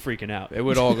there, I'd be freaking out. It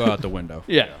would all go out the window.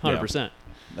 Yeah, 100%.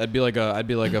 I'd be like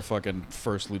a fucking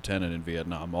first lieutenant in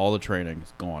Vietnam. All the training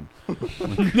is gone.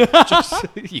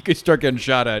 You could start getting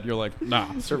shot at. You're like,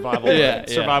 nah.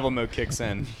 Survival mode kicks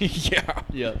in. Yeah.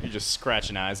 Yeah. You're just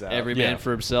scratching eyes out. Every Yeah. man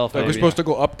for himself. Like we're baby. supposed to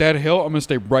go up that hill. I'm gonna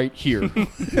stay right here.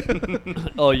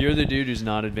 Oh, you're the dude who's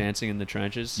not advancing in the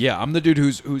trenches. Yeah, I'm the dude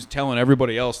who's telling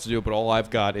everybody else to do it, but all I've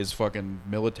got is fucking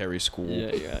military school.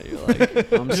 Yeah. You're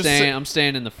like, I'm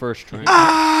staying in the first trench.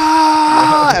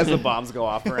 Ah! As the bombs go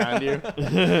off around you.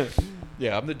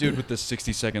 Yeah, I'm the dude with the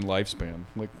 60-second lifespan.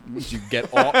 Like, once you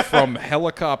get off from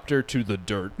helicopter to the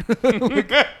dirt.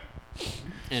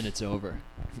 And it's over.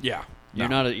 Yeah. You're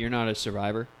not a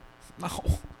survivor. No.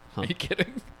 Huh. Are you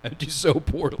kidding? I do so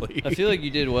poorly. I feel like you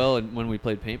did well when we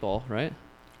played paintball, right?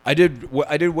 I did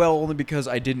well only because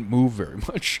I didn't move very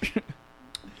much.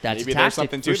 That's Maybe a there's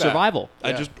tactic something for to that. survival.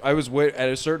 Yeah. I was at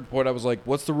a certain point. I was like,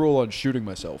 "What's the rule on shooting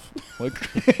myself?" Like,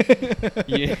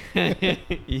 you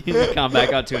come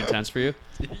back out too intense for you.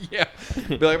 yeah,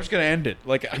 be like, I'm just gonna end it.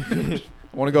 Like, I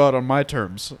want to go out on my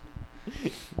terms.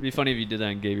 It'd be funny if you did that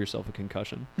and gave yourself a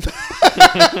concussion.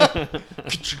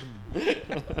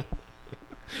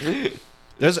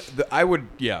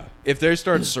 If they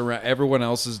start everyone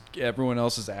else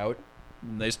is out,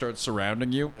 and they start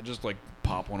surrounding you, I just like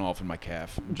pop one off in my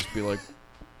calf and just be like,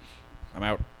 I'm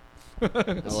out. I See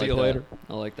like you that. later.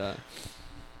 I like that.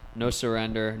 No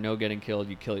surrender, no getting killed.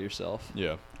 You kill yourself.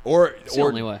 Yeah. Or It's the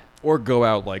only way. or go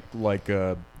out like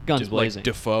Guns blazing. like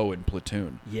Defoe in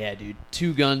Platoon. Yeah, dude.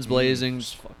 2 guns blazing.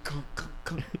 Just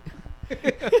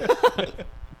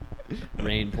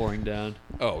rain pouring down.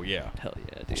 Oh yeah, Hell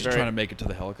yeah, dude. just Very- trying to make it to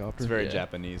the helicopter. It's very Yeah.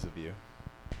 Japanese of you.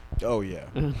 Oh yeah,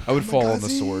 I would fall on the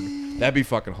sword. That'd be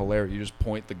fucking hilarious. You just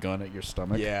point the gun at your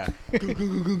stomach. Yeah.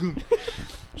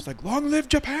 It's like, long live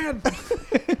Japan for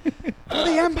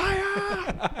the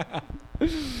Empire.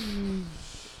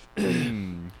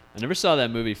 I never saw that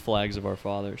movie Flags of Our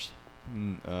Fathers.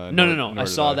 No. No. I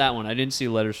saw that one. I didn't see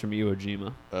Letters from Iwo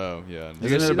Jima. Oh yeah. You guys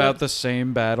Isn't see it about that? the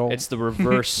same battle? It's the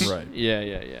reverse. Right.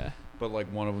 Yeah. But like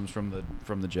one of them's from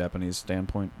the Japanese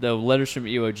standpoint. The Letters from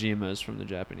Iwo Jima is from the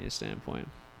Japanese standpoint.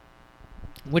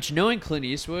 Which, knowing Clint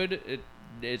Eastwood,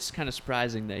 it's kind of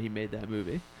surprising that he made that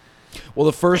movie. Well,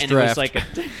 the first And draft, it was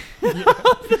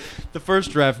like the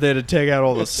first draft, they had to take out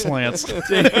all the slants.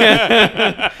 They're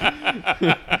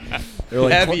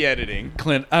like, Heavy editing.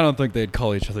 Clint, I don't think they'd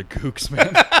call each other gooks,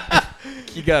 man.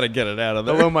 You got to get it out of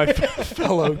there. Hello, my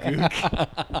fellow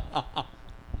gook.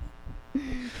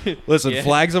 Listen, Yeah.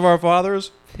 Flags of Our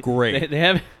Fathers, great. they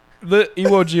haven't The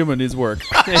Iwo Jima needs work.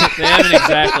 they haven't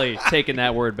exactly taken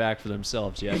that word back for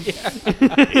themselves yet.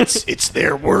 It's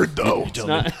their word though. You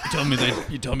not- tell me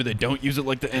they don't use it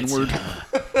like the N word.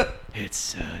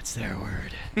 It's their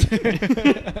word.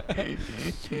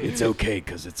 It's okay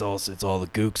because it's all the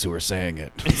gooks who are saying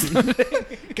it.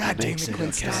 God damn Makes it, it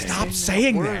Clint, okay. stop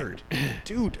saying that word,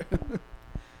 dude.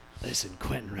 Listen,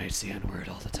 Quentin writes the N word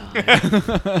all the time.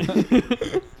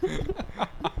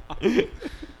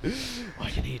 Why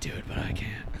can he do it but I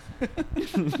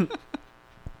can't?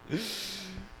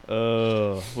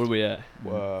 What are we at?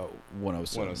 107.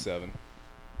 107.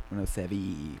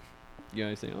 107. You got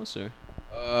anything else, sir?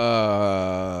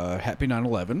 Happy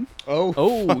 9/11.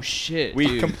 Oh shit! We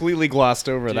dude. completely glossed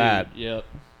over Dude, that. Yep.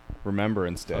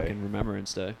 Remembrance Day. Fucking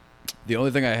Remembrance Day. The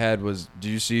only thing I had was, did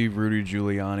you see Rudy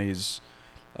Giuliani's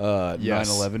Yes.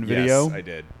 9/11 video? Yes, I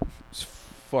did. It's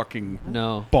fucking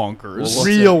No. bonkers. What's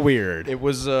Real that? weird. It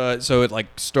was so it like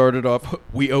started off.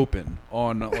 We open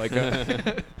on like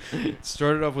it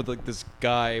started off with like this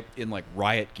guy in like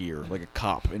riot gear, like a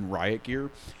cop in riot gear,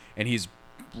 and he's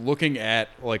looking at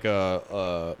like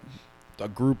a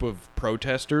group of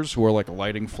protesters who are like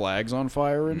lighting flags on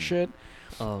fire and shit.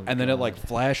 Oh, And then it like God.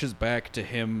 flashes back to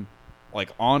him like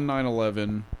on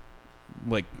 9/11,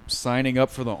 like signing up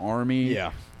for the army.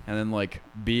 Yeah. And then like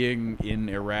being in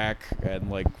Iraq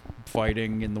and like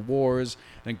fighting in the wars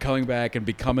and coming back and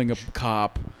becoming a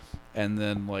cop and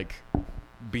then like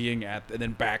being at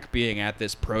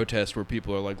this protest where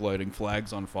people are like lighting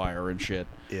flags on fire and shit.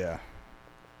 Yeah.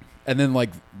 And then like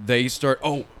they start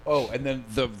and then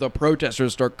the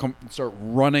protesters start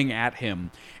running at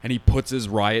him and he puts his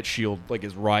riot shield, like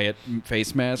his riot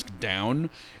face mask,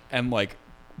 down and like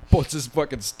puts his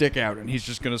fucking stick out and he's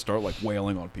just gonna start like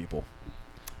wailing on people.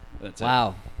 That's it.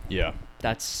 Wow, Yeah.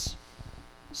 that's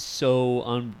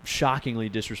so shockingly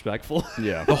disrespectful.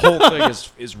 Yeah. The whole thing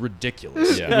is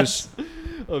ridiculous. Yeah. It was,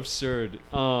 Absurd.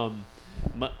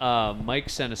 Mike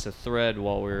sent us a thread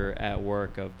while we were at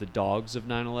work of the dogs of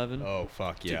 9/11. Oh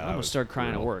fuck Dude, yeah! I almost started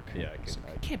crying at work. Yeah,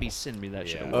 I can't be sending me that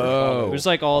shit. Yeah. At work. Oh. It was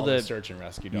like all the search and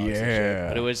rescue dogs. And shit. Yeah.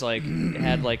 but it was like it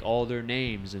had like all their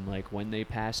names and like when they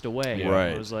passed away. Yeah.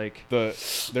 Right. It was like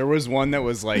There was one that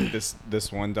was like this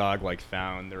one dog like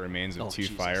found the remains of Oh, two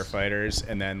Jesus. firefighters,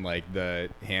 and then like the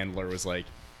handler was like,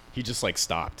 he just like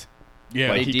stopped.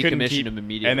 Yeah. Like, they he couldn't decommissioned keep- him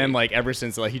immediately. And then like ever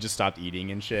since like he just stopped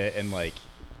eating and shit, and like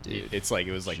Dude. it's like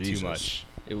it was like Jesus. too much.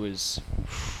 it was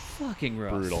fucking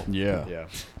rough. Brutal. Yeah. Yeah.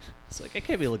 It's like I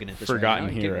can't be looking at this. Forgotten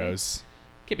right now. heroes.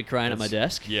 Can't be crying at my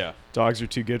desk. Yeah. Dogs are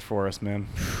too good for us, man.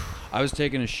 I was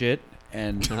taking a shit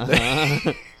and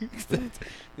Uh-huh.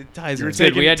 it ties You were in.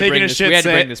 Dude, we had to taking bring a this. shit We had to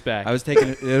bring set. this back. I was taking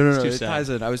it. No, too it sad. ties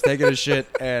in. I was taking a shit,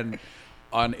 and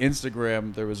on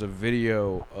Instagram there was a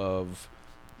video of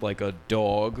like a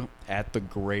dog at the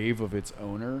grave of its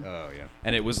owner, Oh yeah.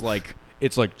 and it was like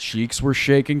its like cheeks were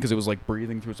shaking because it was like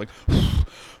breathing through. It's like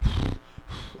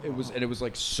it was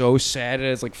like so sad. It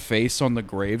has like face on the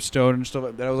gravestone and stuff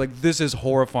like that. I was like, this is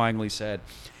horrifyingly sad.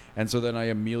 And so then I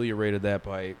ameliorated that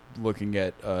by looking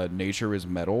at Nature is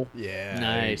Metal. Yeah.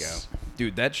 Nice.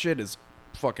 Dude, that shit is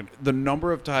fucking. The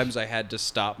number of times I had to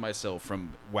stop myself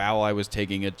from while I was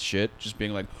taking a shit, just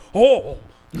being like, oh,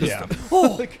 There you go. Yeah.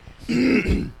 oh, like,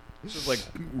 it's just like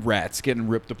rats getting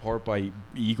ripped apart by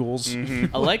eagles.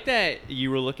 Mhm. I like that you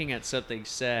were looking at something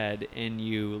sad and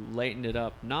you lightened it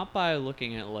up, not by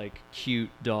looking at like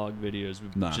cute dog videos,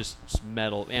 but Nah. just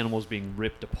metal animals being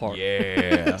ripped apart.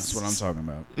 Yeah, that's what I'm talking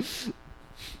about.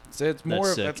 So it's more.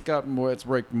 That's sick. That's got more. It's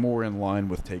like more in line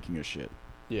with taking a shit.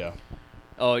 Yeah.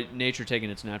 Oh, nature taking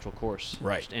its natural course.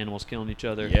 Right. Just animals killing each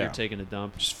other. Yeah. You're taking a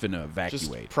dump. Just finna Just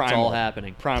evacuate. It's primal. all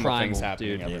happening. Primal things Primal, happening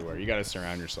dude. everywhere. You got to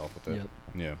surround yourself with it. Yep.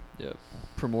 Yeah. Yep.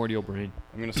 Primordial brain.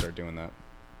 I'm gonna start doing that.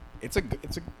 It's a.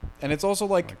 And it's also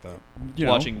like, Like that. you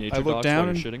know, Watching nature I look dogs down while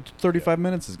and you're shitting. 35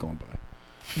 minutes is going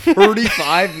by.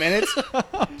 35 minutes?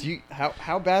 Do you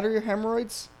how bad are your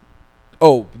hemorrhoids?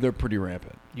 Oh, they're pretty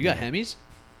rampant. You got Hemis?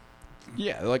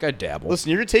 Yeah, like I dabble.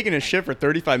 Listen, you're taking a shit for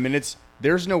 35 minutes.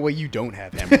 There's no way you don't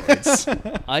have hemorrhoids.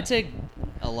 I take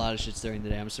a lot of shits during the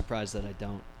day. I'm surprised that I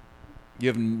don't. You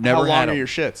have never How long had are a- your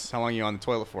shits? How long are you on the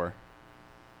toilet for?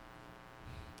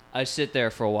 I sit there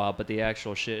for a while, but the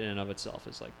actual shit in and of itself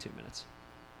is like 2 minutes.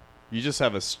 You just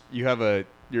have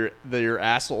your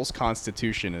asshole's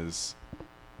constitution is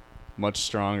much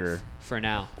stronger For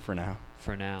now. for now.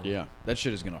 For now. Yeah, that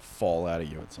shit is gonna fall out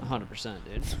of you at some point. 100%,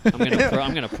 dude.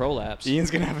 I'm gonna prolapse.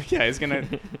 Ian's gonna he's gonna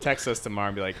text us tomorrow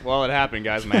and be like, "Well, it happened,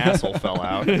 guys. My asshole fell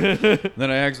out." Then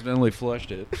I accidentally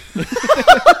flushed it.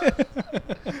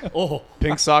 Oh,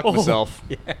 Pink sock myself.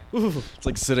 It's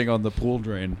like sitting on the pool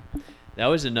drain. that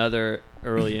was another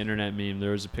early internet meme.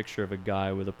 There was a picture of a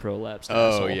guy with a prolapsed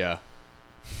Oh asshole. yeah.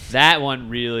 That one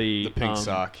really The pink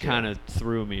sock, yeah. kind of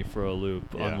threw me for a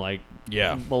loop. Yeah. Unlike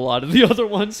Yeah. a lot of the other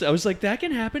ones, I was like, that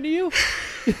can happen to you.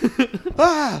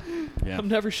 Ah! Yeah. I'm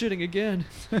never shitting again.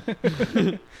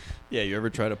 Yeah. You ever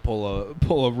try to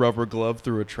pull a rubber glove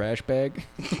through a trash bag?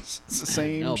 It's the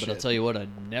same. No, but shit. I'll tell you what, I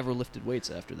never lifted weights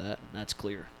after that. That's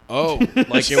clear. Oh,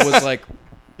 like it was like.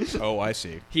 Oh, I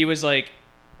see. He was like,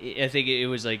 I think it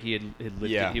was like he had lifted.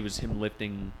 Yeah. It was him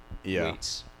lifting Yeah.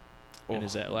 weights. And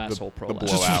his The asshole the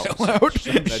prolapse. blowout. fell out.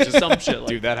 That just Some shit like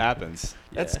dude, that happens.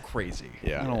 That's Yeah. crazy.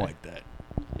 Yeah. I don't like that.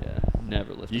 Yeah,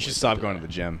 never lifted. You should weights stop after going to that.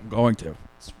 the gym. I'm going to.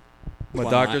 My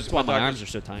doctor's. That's why My my arms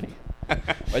doctor's, are so tiny.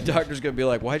 my doctor's gonna be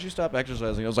like, "Why'd you stop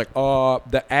exercising?" I was like,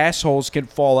 the assholes can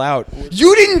fall out."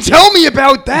 You didn't tell me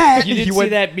about that. You didn't You see went-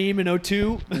 that meme in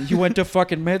 02? You went to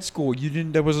fucking med school. You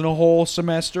didn't. There wasn't a whole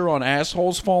semester on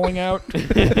assholes falling out.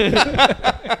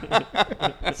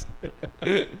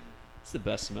 It's the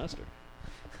best semester.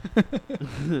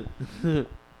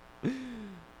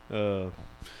 All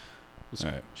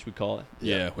right. Should we call it?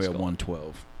 Yeah, we let's had call it.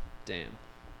 112. Damn.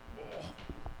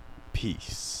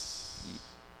 Peace.